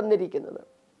കർത്താവ് തന്നിരിക്കുന്നത്.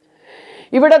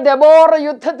 ഇവിടെ ദബോറ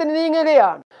യുദ്ധത്തിന്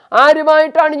നീങ്ങുകയാണ്.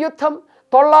 ആരുമായിട്ടാണ് യുദ്ധം?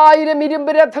 900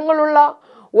 ഇരുമ്പ് രഥങ്ങളുള്ള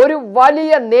ഒരു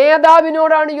വലിയ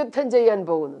നേതാവിനോടാണ് യുദ്ധം ചെയ്യാൻ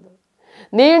പോകുന്നത്.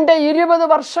 നീണ്ട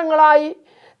 20 വർഷങ്ങളായി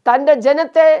തൻ്റെ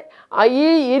ജനത്തെ ഈ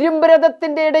ഇരുമ്പ്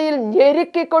രഥത്തിൻ്റെ ഇടയിൽ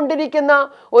ഞെരുക്കിക്കൊണ്ടിരിക്കുന്ന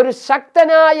ഒരു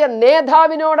ശക്തനായ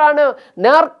നേതാവിനോടാണ്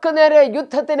നേർക്കുനേരെ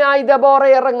യുദ്ധത്തിനായി ദബോറ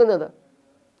ഇറങ്ങുന്നത്.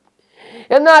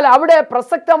 എന്നാൽ അവിടെ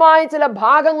പ്രസക്തമായ ചില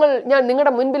ഭാഗങ്ങൾ ഞാൻ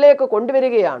നിങ്ങളുടെ മുൻപിലേക്ക്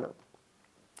കൊണ്ടുവരികയാണ്.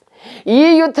 ഈ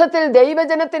യുദ്ധത്തിൽ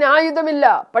ദൈവജനത്തിന് ആയുധമില്ല.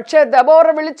 പക്ഷേ ദബോറ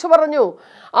വിളിച്ചു പറഞ്ഞു,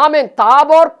 ആമേൻ,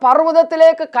 താബോർ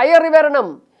പർവ്വതത്തിലേക്ക് കയറി വരണം.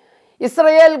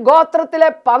 ഇസ്രയേൽ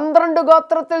ഗോത്രത്തിലെ 12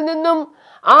 ഗോത്രത്തിൽ നിന്നും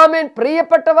ആമേൻ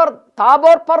പ്രിയപ്പെട്ടവർ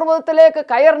താബോർ പർവ്വതത്തിലേക്ക്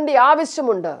കയറേണ്ട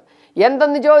ആവശ്യമുണ്ട്.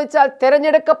 എന്തെന്ന് ചോദിച്ചാൽ,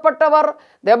 തിരഞ്ഞെടുക്കപ്പെട്ടവർ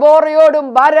ദബോറയോടും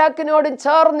ബാരാക്കിനോടും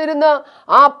ചേർന്നിരുന്ന്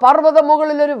ആ പർവ്വത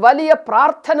മുകളിൽ ഒരു വലിയ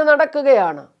പ്രാർത്ഥന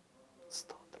നടക്കുകയാണ്.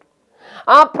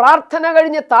 ആ പ്രാർത്ഥന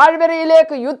കഴിഞ്ഞ്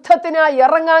താഴ്വരയിലേക്ക് യുദ്ധത്തിനായി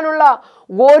ഇറങ്ങാനുള്ള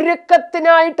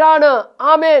ഒരുക്കത്തിനായിട്ടാണ്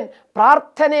ആമേൻ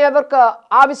പ്രാർത്ഥന അവർക്ക്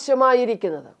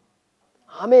ആവശ്യമായിരിക്കുന്നത്.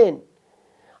 ആമേൻ,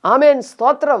 ആമേൻ,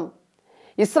 സ്തോത്രം.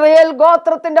 ഇസ്രയേൽ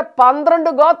ഗോത്രത്തിൻ്റെ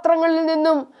 12 ഗോത്രങ്ങളിൽ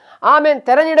നിന്നും ആമേൻ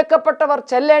തിരഞ്ഞെടുക്കപ്പെട്ടവർ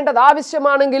ചെല്ലേണ്ടത്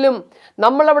ആവശ്യമാണെങ്കിലും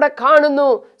നമ്മളവിടെ കാണുന്നു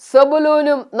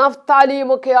സെബുലൂനും നഫ്താലിയും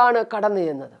ഒക്കെയാണ് കടന്നു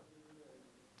ചെന്നത്.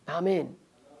 ആമേൻ.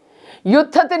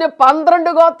 യുദ്ധത്തിന്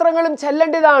 12 ഗോത്രങ്ങളും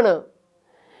ചെല്ലേണ്ടതാണ്.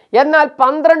 എന്നാൽ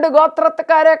 12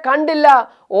 ഗോത്രക്കാരെ കണ്ടില്ല.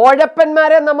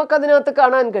 ഓഴപ്പന്മാരെ നമുക്കതിനകത്ത്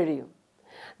കാണാൻ കഴിയും.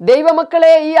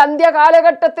 ദൈവമക്കളെ, ഈ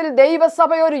അന്ത്യകാലഘട്ടത്തിൽ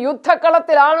ദൈവസഭ ഒരു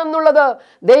യുദ്ധക്കളത്തിലാണെന്നുള്ളത്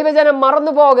ദൈവജനം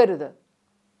മറന്നു പോകരുത്.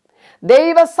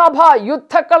 ദൈവസഭ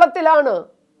യുദ്ധക്കളത്തിലാണ്.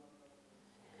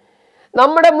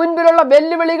 നമ്മുടെ മുൻപിലുള്ള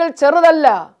വെല്ലുവിളികൾ ചെറുതല്ല.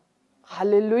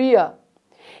 ഹല്ലേലൂയ.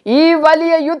 ഈ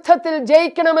വലിയ യുദ്ധത്തിൽ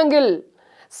ജയിക്കണമെങ്കിൽ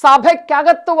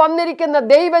സഭയ്ക്കകത്ത് വന്നിരിക്കുന്ന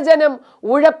ദൈവജനം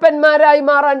ഉഴപ്പന്മാരായി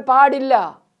മാറാൻ പാടില്ല.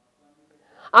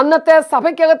 അന്നത്തെ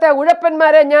സഭയ്ക്കകത്തെ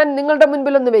ഉഴപ്പന്മാരെ ഞാൻ നിങ്ങളുടെ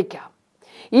മുൻപിലൊന്ന് വയ്ക്കാം.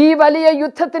 ഈ വലിയ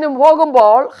യുദ്ധത്തിന്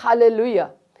പോകുമ്പോൾ ഹല്ലേലൂയ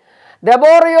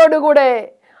ദബോറയോടുകൂടെ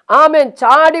ആമേൻ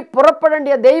ചാടി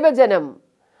പുറപ്പെടേണ്ടിയ ദൈവജനം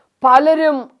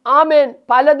പലരും ആമേൻ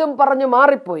പലതും പറഞ്ഞു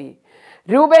മാറിപ്പോയി.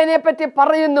 രൂബേനെ പറ്റി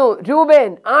പറയുന്നു,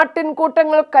 രൂബേൻ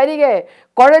ആട്ടിൻകൂട്ടങ്ങൾക്കരികെ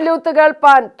കുഴലൂത്ത്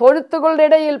കേൾപ്പാൻ തൊഴുത്തുകളുടെ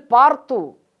ഇടയിൽ പാർത്തു.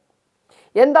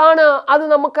 എന്താണ് അത്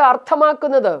നമുക്ക്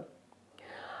അർത്ഥമാക്കുന്നത്?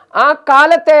 ആ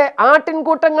കാലത്തെ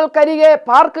ആട്ടിൻകൂട്ടങ്ങൾക്കരികെ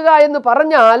പാർക്കുക എന്ന്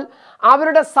പറഞ്ഞാൽ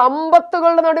അവരുടെ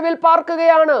സമ്പത്തുകളുടെ നടുവിൽ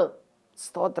പാർക്കുകയാണ്.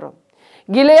 സ്തോത്രം.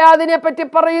 ഗിലെയാദിനെ പറ്റി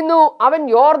പറയുന്നു, അവൻ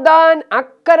യോർദാൻ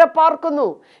അക്കരെ പാർക്കുന്നു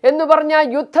എന്ന് പറഞ്ഞാൽ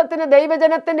യുദ്ധത്തിന്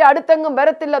ദൈവജനത്തിന്റെ അടുത്തെങ്ങും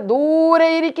വരത്തില്ല, ദൂരെ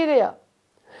ഇരിക്കുകയാ.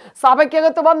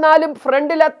 സഭയ്ക്കകത്ത് വന്നാലും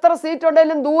ഫ്രണ്ടിൽ എത്ര സീറ്റ്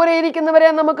ഉണ്ടെങ്കിലും ദൂരെ ഇരിക്കുന്നവരെ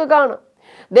നമുക്ക് കാണാം.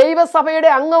 ദൈവസഭയുടെ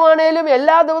അംഗമാണേലും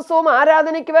എല്ലാ ദിവസവും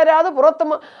ആരാധനയ്ക്ക് വരാതെ പുറത്ത്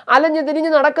അലഞ്ഞു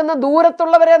തിരിഞ്ഞ് നടക്കുന്ന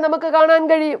ദൂരത്തുള്ളവരെ നമുക്ക് കാണാൻ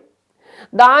കഴിയും.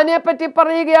 ദാനെ പറ്റി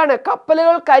പറയുകയാണ്,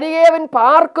 കപ്പലുകൾക്കരികെ അവൻ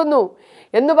പാർക്കുന്നു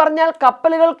എന്ന് പറഞ്ഞാൽ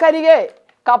കപ്പലുകൾക്കരികെ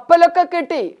കപ്പലൊക്കെ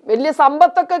കിട്ടി, വലിയ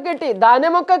സമ്പത്തൊക്കെ കിട്ടി,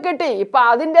 ധനമൊക്കെ കിട്ടി, ഇപ്പൊ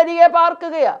അതിൻ്റെ അരികെ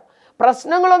പാർക്കുകയാ.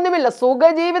 പ്രശ്നങ്ങളൊന്നുമില്ല,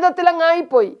 സുഖജീവിതത്തിൽ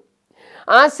അങ്ങായിപ്പോയി.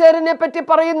 ആശേരിനെ പറ്റി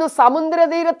പറയുന്നു,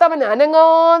 സമുദ്രതീരത്ത് അവൻ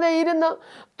അനങ്ങാതെ ഇരുന്ന്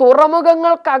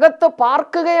തുറമുഖങ്ങൾക്കകത്ത്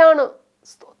പാർക്കുകയാണ്.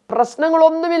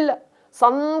 പ്രശ്നങ്ങളൊന്നുമില്ല,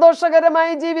 സന്തോഷകരമായ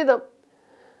ജീവിതം.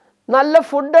 നല്ല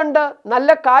ഫുഡുണ്ട്, നല്ല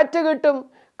കാറ്റ് കിട്ടും,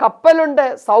 കപ്പലുണ്ട്,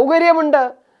 സൗകര്യമുണ്ട്.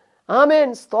 ആമേൻ,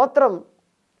 സ്തോത്രം.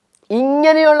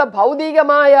 ഇങ്ങനെയുള്ള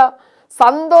ഭൗതികമായ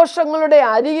സന്തോഷങ്ങളുടെ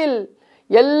അരികിൽ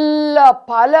എല്ലാ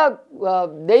പല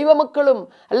ദൈവമക്കളും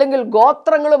അല്ലെങ്കിൽ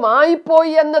ഗോത്രങ്ങളും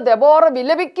ആയിപ്പോയി എന്ന് ദെബോറ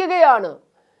വിലപിക്കുകയാണ്.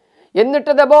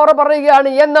 എന്നിട്ട് ദെബോറ പറയുകയാണ്,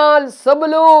 എന്നാൽ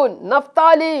സെബുലൂൻ,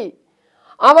 നഫ്താലി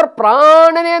അവർ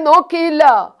പ്രാണനെ നോക്കിയില്ല,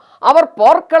 അവർ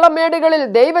പോർക്കളമേടുകളിൽ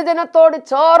ദൈവജനത്തോട്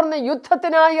ചേർന്ന്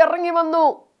യുദ്ധത്തിനായി ഇറങ്ങി വന്നു.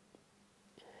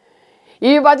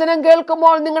 ഈ വചനം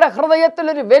കേൾക്കുമ്പോൾ നിങ്ങളുടെ ഹൃദയത്തിൽ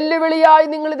ഒരു വെല്ലുവിളിയായി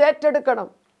നിങ്ങൾ ഇത് ഏറ്റെടുക്കണം.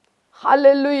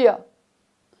 Hallelujah,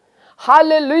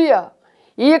 hallelujah.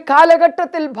 ഈ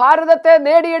കാലഘട്ടത്തിൽ ഭാരതത്തെ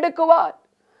നേടിയെടുക്കുവാൻ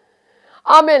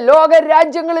ആമേൻ ലോക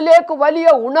രാജ്യങ്ങളിലേക്ക് വലിയ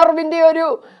ഉണർവിൻ്റെ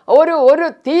ഒരു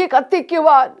തീ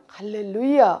കത്തിക്കുവാൻ,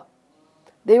 ഹല്ലേലൂയ.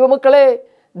 ദൈവമക്കളെ,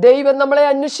 ദൈവം നമ്മളെ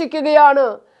അന്വേഷിക്കുകയാണ്,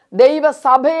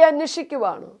 ദൈവസഭയെ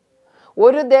അന്വേഷിക്കുവാണ്.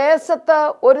 ഒരു ദേശത്ത്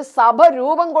ഒരു സഭ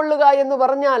രൂപം കൊള്ളുക എന്ന്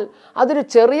പറഞ്ഞാൽ അതൊരു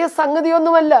ചെറിയ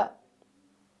സംഗതിയൊന്നുമല്ല.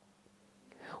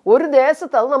 ഒരു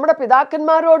ദേശത്ത്, അത് നമ്മുടെ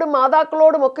പിതാക്കന്മാരോടും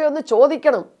മാതാക്കളോടും ഒക്കെ ഒന്ന്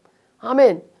ചോദിക്കണം.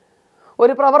 ആമേൻ.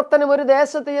 ഒരു പ്രവർത്തനം ഒരു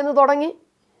ദേശത്ത് എന്ന് തുടങ്ങി,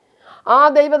 ആ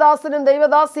ദൈവദാസനും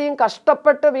ദൈവദാസിയും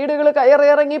കഷ്ടപ്പെട്ട് വീടുകൾ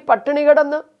കയറിയിറങ്ങി പട്ടിണി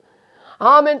കിടന്ന്,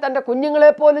 ആമേൻ, തൻ്റെ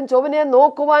കുഞ്ഞുങ്ങളെ പോലും ചൊവ്വനെ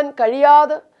നോക്കുവാൻ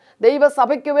കഴിയാതെ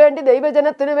ദൈവസഭയ്ക്ക് വേണ്ടി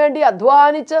ദൈവജനത്തിന് വേണ്ടി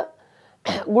അധ്വാനിച്ച്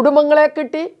കുടുംബങ്ങളെ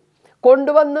കിട്ടി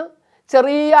കൊണ്ടുവന്ന്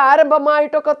ചെറിയ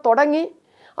ആരംഭമായിട്ടൊക്കെ തുടങ്ങി,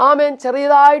 ആമേൻ,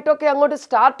 ചെറിയതായിട്ടൊക്കെ അങ്ങോട്ട്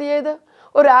സ്റ്റാർട്ട് ചെയ്ത്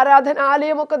ഒരു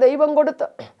ആരാധനാലയമൊക്കെ ദൈവം കൊടുത്ത്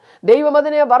ദൈവം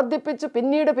അതിനെ വർദ്ധിപ്പിച്ച്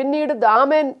പിന്നീട്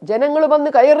ആമേൻ ജനങ്ങൾ വന്ന്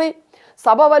കയറി,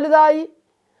 സഭ വലുതായി.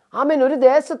 ആമേൻ. ഒരു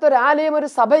ദേശത്തൊരാലയം, ഒരു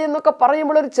സഭ എന്നൊക്കെ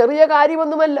പറയുമ്പോൾ ഒരു ചെറിയ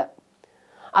കാര്യമൊന്നുമല്ല.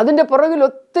 അതിൻ്റെ പുറകിൽ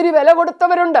ഒത്തിരി വില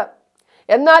കൊടുത്തവരുണ്ട്.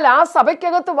 എന്നാൽ ആ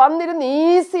സഭയ്ക്കകത്ത് വന്നിരുന്ന്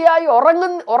ഈസിയായി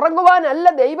ഉറങ്ങുവാനല്ല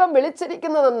ദൈവം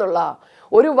വിളിച്ചിരിക്കുന്നതെന്നുള്ള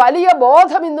ഒരു വലിയ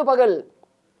ബോധം ഇന്ന് പകൽ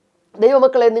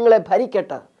ദൈവമക്കളെ നിങ്ങളെ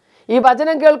ഭരിക്കട്ടെ. ഈ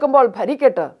വചനം കേൾക്കുമ്പോൾ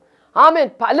ഭരിക്കട്ടെ. ആമേൻ.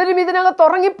 പലരും ഇതിനകത്ത്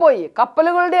ഉറങ്ങിപ്പോയി,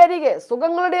 കപ്പലുകളുടെ അരികെ,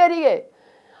 സുഖങ്ങളുടെ അരികെ.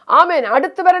 ആമേൻ.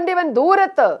 അടുത്ത് വരേണ്ടിവൻ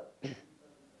ദൂരത്ത്.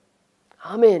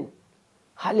 ആമേൻ,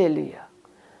 ഹല്ലേലൂയ.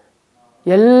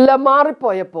 എല്ലാം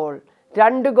മാറിപ്പോയപ്പോൾ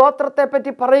രണ്ട് ഗോത്രത്തെ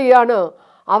പറ്റി പറയുകയാണ്,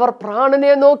 അവർ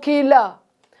പ്രാണനെ നോക്കിയില്ല,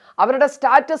 അവരുടെ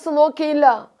സ്റ്റാറ്റസ് നോക്കിയില്ല,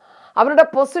 അവരുടെ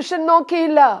പൊസിഷൻ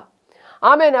നോക്കിയില്ല.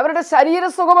 ആമേൻ. അവരുടെ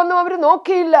ശരീരസുഖമൊന്നും അവർ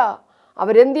നോക്കിയില്ല.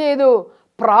 അവരെന്ത് ചെയ്തു?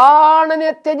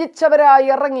 പ്രാണനെ ത്യജിച്ചവരായി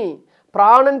ഇറങ്ങി.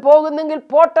 പ്രാണൻ പോകുന്നെങ്കിൽ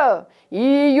പോട്ട്, ഈ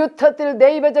യുദ്ധത്തിൽ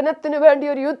ദൈവജനത്തിന് വേണ്ടി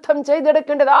ഒരു യുദ്ധം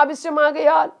ചെയ്തെടുക്കേണ്ടത്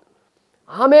ആവശ്യമാകയാൽ,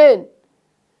 ആമേൻ,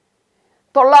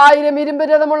 900 ഇരുമ്പ്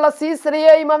രഥമുള്ള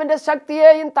സീസരയെയും അവൻ്റെ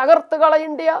ശക്തിയെയും തകർത്ത്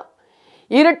കളയേണ്ട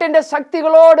ഇരുട്ടിൻ്റെ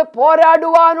ശക്തികളോട്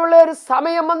പോരാടുവാനുള്ള ഒരു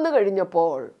സമയം വന്നു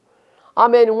കഴിഞ്ഞപ്പോൾ,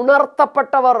 ആമേൻ,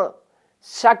 ഉണർത്തപ്പെട്ടവർ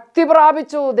ശക്തി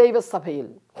പ്രാപിച്ചു ദൈവസഭയിൽ.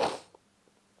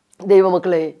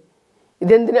 ദൈവമക്കളെ,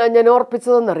 ഇതെന്തിനാ ഞാൻ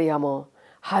ഓർപ്പിച്ചതെന്നറിയാമോ?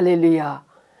 ഹല്ലേലൂയ.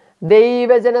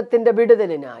 ദൈവജനത്തിൻ്റെ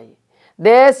വിടുതലിനായി,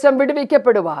 ദേശം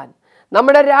വിടുവിക്കപ്പെടുവാൻ,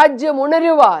 നമ്മുടെ രാജ്യം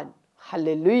ഉണരുവാൻ,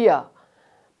 ഹല്ലേലൂയ,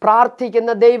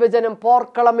 പ്രാർത്ഥിക്കുന്ന ദൈവജനം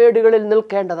പോർക്കളമേടുകളിൽ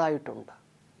നിൽക്കേണ്ടതായിട്ടുണ്ട്.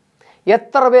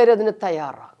 എത്ര പേരതിന്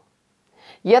തയ്യാറാകും?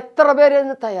 എത്ര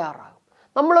പേരതിന് തയ്യാറാകും?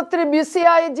 നമ്മൾ ഒത്തിരി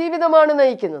ബിസിയായ ജീവിതമാണ്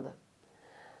നയിക്കുന്നത്.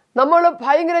 നമ്മൾ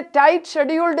ഭയങ്കര ടൈറ്റ്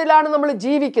ഷെഡ്യൂൾഡിലാണ് നമ്മൾ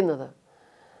ജീവിക്കുന്നത്.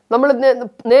 നമ്മൾ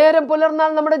നേരം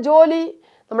പുലർന്നാൽ നമ്മുടെ ജോലി,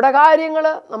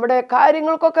 നമ്മുടെ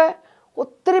കാര്യങ്ങൾക്കൊക്കെ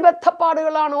ഒത്തിരി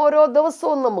ബദ്ധപ്പാടുകളാണ് ഓരോ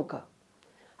ദിവസവും നമുക്ക്.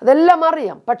 അതെല്ലാം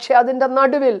അറിയാം. പക്ഷെ അതിൻ്റെ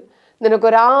നടുവിൽ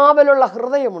നിനക്കൊരാവലുള്ള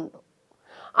ഹൃദയമുണ്ടോ?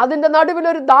 അതിൻ്റെ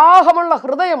നടുവിലൊരു ദാഹമുള്ള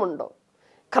ഹൃദയമുണ്ടോ?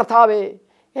 കർത്താവേ,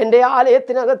 എൻ്റെ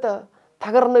ആലയത്തിനകത്ത്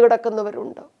തകർന്നു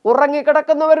കിടക്കുന്നവരുണ്ട്,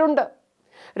 ഉറങ്ങിക്കിടക്കുന്നവരുണ്ട്,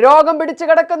 രോഗം പിടിച്ച്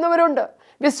കിടക്കുന്നവരുണ്ട്,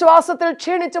 വിശ്വാസത്തിൽ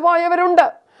ക്ഷീണിച്ചു പോയവരുണ്ട്,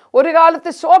 ഒരു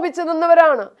കാലത്ത് ശോഭിച്ചു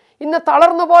നിന്നവരാണ്, ഇന്ന്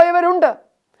തളർന്നു പോയവരുണ്ട്.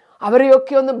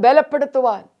 അവരെയൊക്കെ ഒന്ന്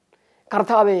ബലപ്പെടുത്തുവാൻ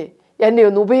കർത്താവേ എന്നെ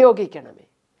ഒന്ന് ഉപയോഗിക്കണമേ.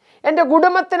 എൻ്റെ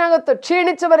കുടുംബത്തിനകത്ത്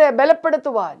ക്ഷീണിച്ചവരെ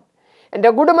ബലപ്പെടുത്തുവാൻ, എൻ്റെ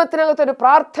കുടുംബത്തിനകത്തൊരു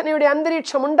പ്രാർത്ഥനയുടെ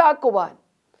അന്തരീക്ഷം ഉണ്ടാക്കുവാൻ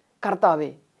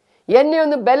കർത്താവേ എന്നെ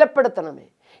ഒന്ന് ബലപ്പെടുത്തണമേ.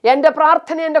 എൻ്റെ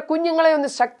പ്രാർത്ഥന എൻ്റെ കുഞ്ഞുങ്ങളെ ഒന്ന്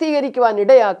ശക്തീകരിക്കുവാൻ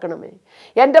ഇടയാക്കണമേ.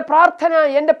 എൻ്റെ പ്രാർത്ഥന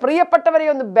എൻ്റെ പ്രിയപ്പെട്ടവരെ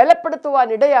ഒന്ന് ബലപ്പെടുത്തുവാൻ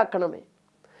ഇടയാക്കണമേ.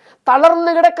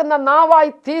 തളർന്നു കിടക്കുന്ന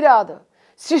നാവായി തീരാതെ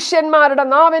ശിഷ്യന്മാരുടെ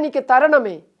നാവ് എനിക്ക്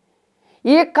തരണമേ.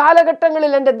 ഈ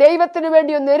കാലഘട്ടങ്ങളിൽ എൻ്റെ ദൈവത്തിനു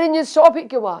വേണ്ടി ഒന്ന് എരിഞ്ഞ്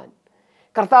ശോഭിക്കുവാൻ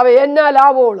കർത്താവേ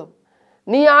എന്നാലാവോളം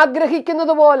നീ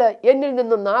ആഗ്രഹിക്കുന്നത് പോലെ എന്നിൽ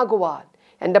നിന്നൊന്നാകുവാൻ,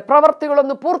 എൻ്റെ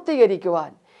പ്രവർത്തികളൊന്ന്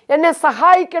പൂർത്തീകരിക്കുവാൻ എന്നെ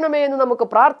സഹായിക്കണമേ എന്ന് നമുക്ക്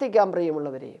പ്രാർത്ഥിക്കാം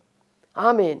പ്രിയമുള്ളവരെ.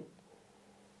 ആമേൻ.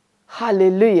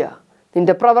 ഹല്ലേലൂയ.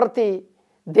 നിന്റെ പ്രവൃത്തി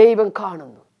ദൈവം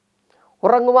കാണുന്നു.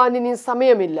 ഉറങ്ങുവാൻ ഇനി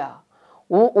സമയമില്ല.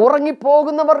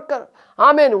 ഉറങ്ങിപ്പോകുന്നവർക്ക്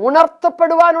ആമേൻ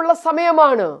ഉണർത്തപ്പെടുവാനുള്ള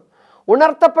സമയമാണ്.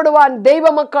 ഉണർത്തപ്പെടുവാൻ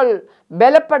ദൈവമക്കൾ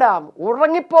ബലപ്പെടാം.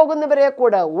 ഉറങ്ങിപ്പോകുന്നവരെ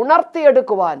കൂടെ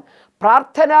ഉണർത്തിയെടുക്കുവാൻ,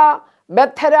 പ്രാർത്ഥനാ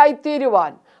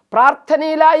ബദ്ധരായിത്തീരുവാൻ,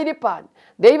 പ്രാർത്ഥനയിലായിരിക്കാൻ,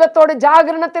 ദൈവത്തോട്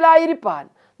ജാഗരണത്തിലായിരിക്കാൻ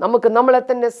നമുക്ക് നമ്മളെ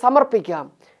തന്നെ സമർപ്പിക്കാം,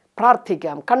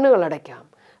 പ്രാർത്ഥിക്കാം, കണ്ണുകളടയ്ക്കാം.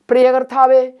 പ്രിയ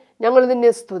കർത്താവേ, ഞങ്ങൾ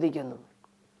നിന്നെ സ്തുതിക്കുന്നു.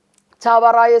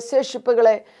 ചാവാറായ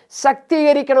ശേഷിപ്പുകളെ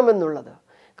ശക്തീകരിക്കണമെന്നുള്ളത്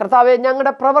കർത്താവെ,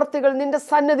 ഞങ്ങളുടെ പ്രവർത്തികൾ നിന്റെ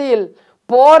സന്നിധിയിൽ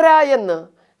പോരാ എന്ന്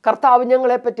കർത്താവ്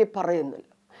ഞങ്ങളെപ്പറ്റി പറയുന്നില്ല.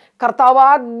 കർത്താവ്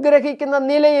ആഗ്രഹിക്കുന്ന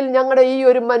നിലയിൽ ഞങ്ങളുടെ ഈ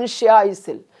ഒരു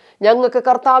മനുഷ്യായുസിൽ ഞങ്ങൾക്ക്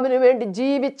കർത്താവിന് വേണ്ടി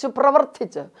ജീവിച്ച്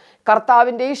പ്രവർത്തിച്ച്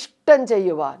കർത്താവിൻ്റെ ഇഷ്ടം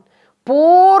ചെയ്യുവാൻ,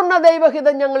 പൂർണ്ണ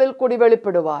ദൈവഹിതം ഞങ്ങളിൽ കൂടി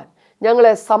വെളിപ്പെടുവാൻ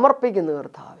ഞങ്ങളെ സമർപ്പിക്കുന്നു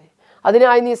കർത്താവെ.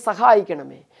 അതിനായി നീ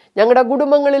സഹായിക്കണമേ. ഞങ്ങളുടെ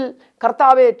കുടുംബങ്ങളിൽ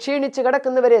കർത്താവെ ക്ഷീണിച്ച്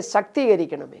കിടക്കുന്നവരെ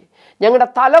ശക്തീകരിക്കണമേ. ഞങ്ങളുടെ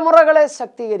തലമുറകളെ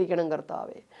ശക്തീകരിക്കണം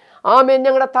കർത്താവെ. ആമേൻ.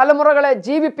 ഞങ്ങളുടെ തലമുറകളെ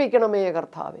ജീവിപ്പിക്കണമേ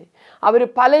കർത്താവെ. അവർ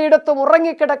പലയിടത്തും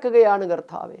ഉറങ്ങിക്കിടക്കുകയാണ്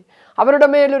കർത്താവെ. അവരുടെ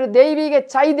മേലൊരു ദൈവിക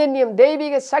ചൈതന്യം,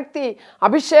 ദൈവിക ശക്തി,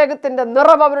 അഭിഷേകത്തിൻ്റെ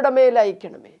നിറവ് അവരുടെ മേൽ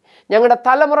അയക്കണമേ. ഞങ്ങളുടെ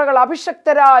തലമുറകൾ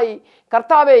അഭിഷക്തരായി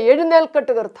കർത്താവെ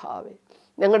എഴുന്നേൽക്കട്ടെ കർത്താവെ.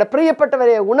 ഞങ്ങളുടെ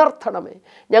പ്രിയപ്പെട്ടവരെ ഉണർത്തണമേ.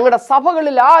 ഞങ്ങളുടെ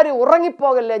സഭകളിൽ ആരും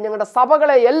ഉറങ്ങിപ്പോകല്ലേ. ഞങ്ങളുടെ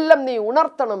സഭകളെ എല്ലാം നീ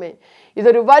ഉണർത്തണമേ.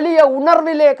 ഇതൊരു വലിയ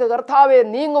ഉണർവിലേക്ക് കർത്താവെ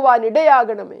നീങ്ങുവാൻ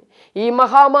ഇടയാകണമേ. ഈ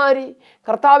മഹാമാരി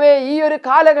കർത്താവെ, ഈ ഒരു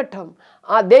കാലഘട്ടം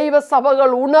ആ ദൈവസഭകൾ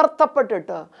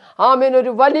ഉണർത്തപ്പെട്ടിട്ട് ആമേൻ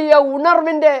ഒരു വലിയ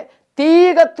ഉണർവിൻ്റെ തീ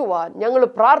കത്തുവാൻ ഞങ്ങൾ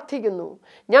പ്രാർത്ഥിക്കുന്നു.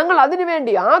 ഞങ്ങൾ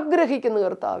അതിനുവേണ്ടി ആഗ്രഹിക്കുന്നു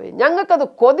കർത്താവെ. ഞങ്ങൾക്കത്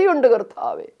കൊതിയുണ്ട്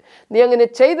കർത്താവെ. നീ അങ്ങനെ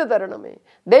ചെയ്തു തരണമേ.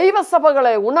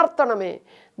 ദൈവസഭകളെ ഉണർത്തണമേ.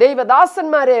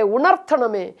 ദൈവദാസന്മാരെ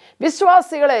ഉണർത്തണമേ.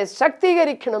 വിശ്വാസികളെ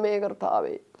ശക്തീകരിക്കണമേ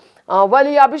കർത്താവെ. ആ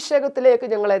വലിയ അഭിഷേകത്തിലേക്ക്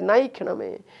ഞങ്ങളെ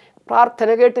നയിക്കണമേ. പ്രാർത്ഥന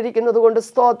കേട്ടിരിക്കുന്നത് കൊണ്ട്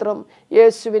സ്തോത്രം.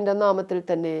 യേശുവിൻ്റെ നാമത്തിൽ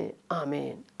തന്നെ.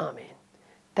 ആമേൻ, ആമേൻ.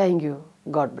 Thank you.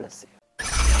 God bless you.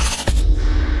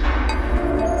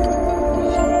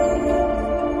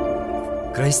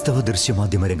 ക്രൈസ്തവ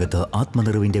ദൃശ്യമാധ്യമ രംഗത്ത്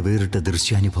ആത്മനിറവിന്റെ വേറിട്ട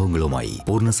ദൃശ്യാനുഭവങ്ങളുമായി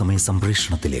പൂർണ്ണസമയ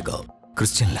സംപ്രേഷണത്തിലേക്ക്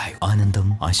ക്രിസ്ത്യൻ ലൈവ്. ആനന്ദം,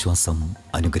 ആശ്വാസം,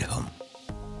 അനുഗ്രഹം.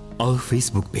 Our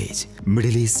Facebook page,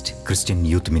 Middle East Christian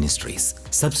Youth Ministries.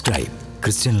 Subscribe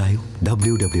ChristianLIVE,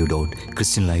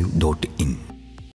 www.christianlive.in.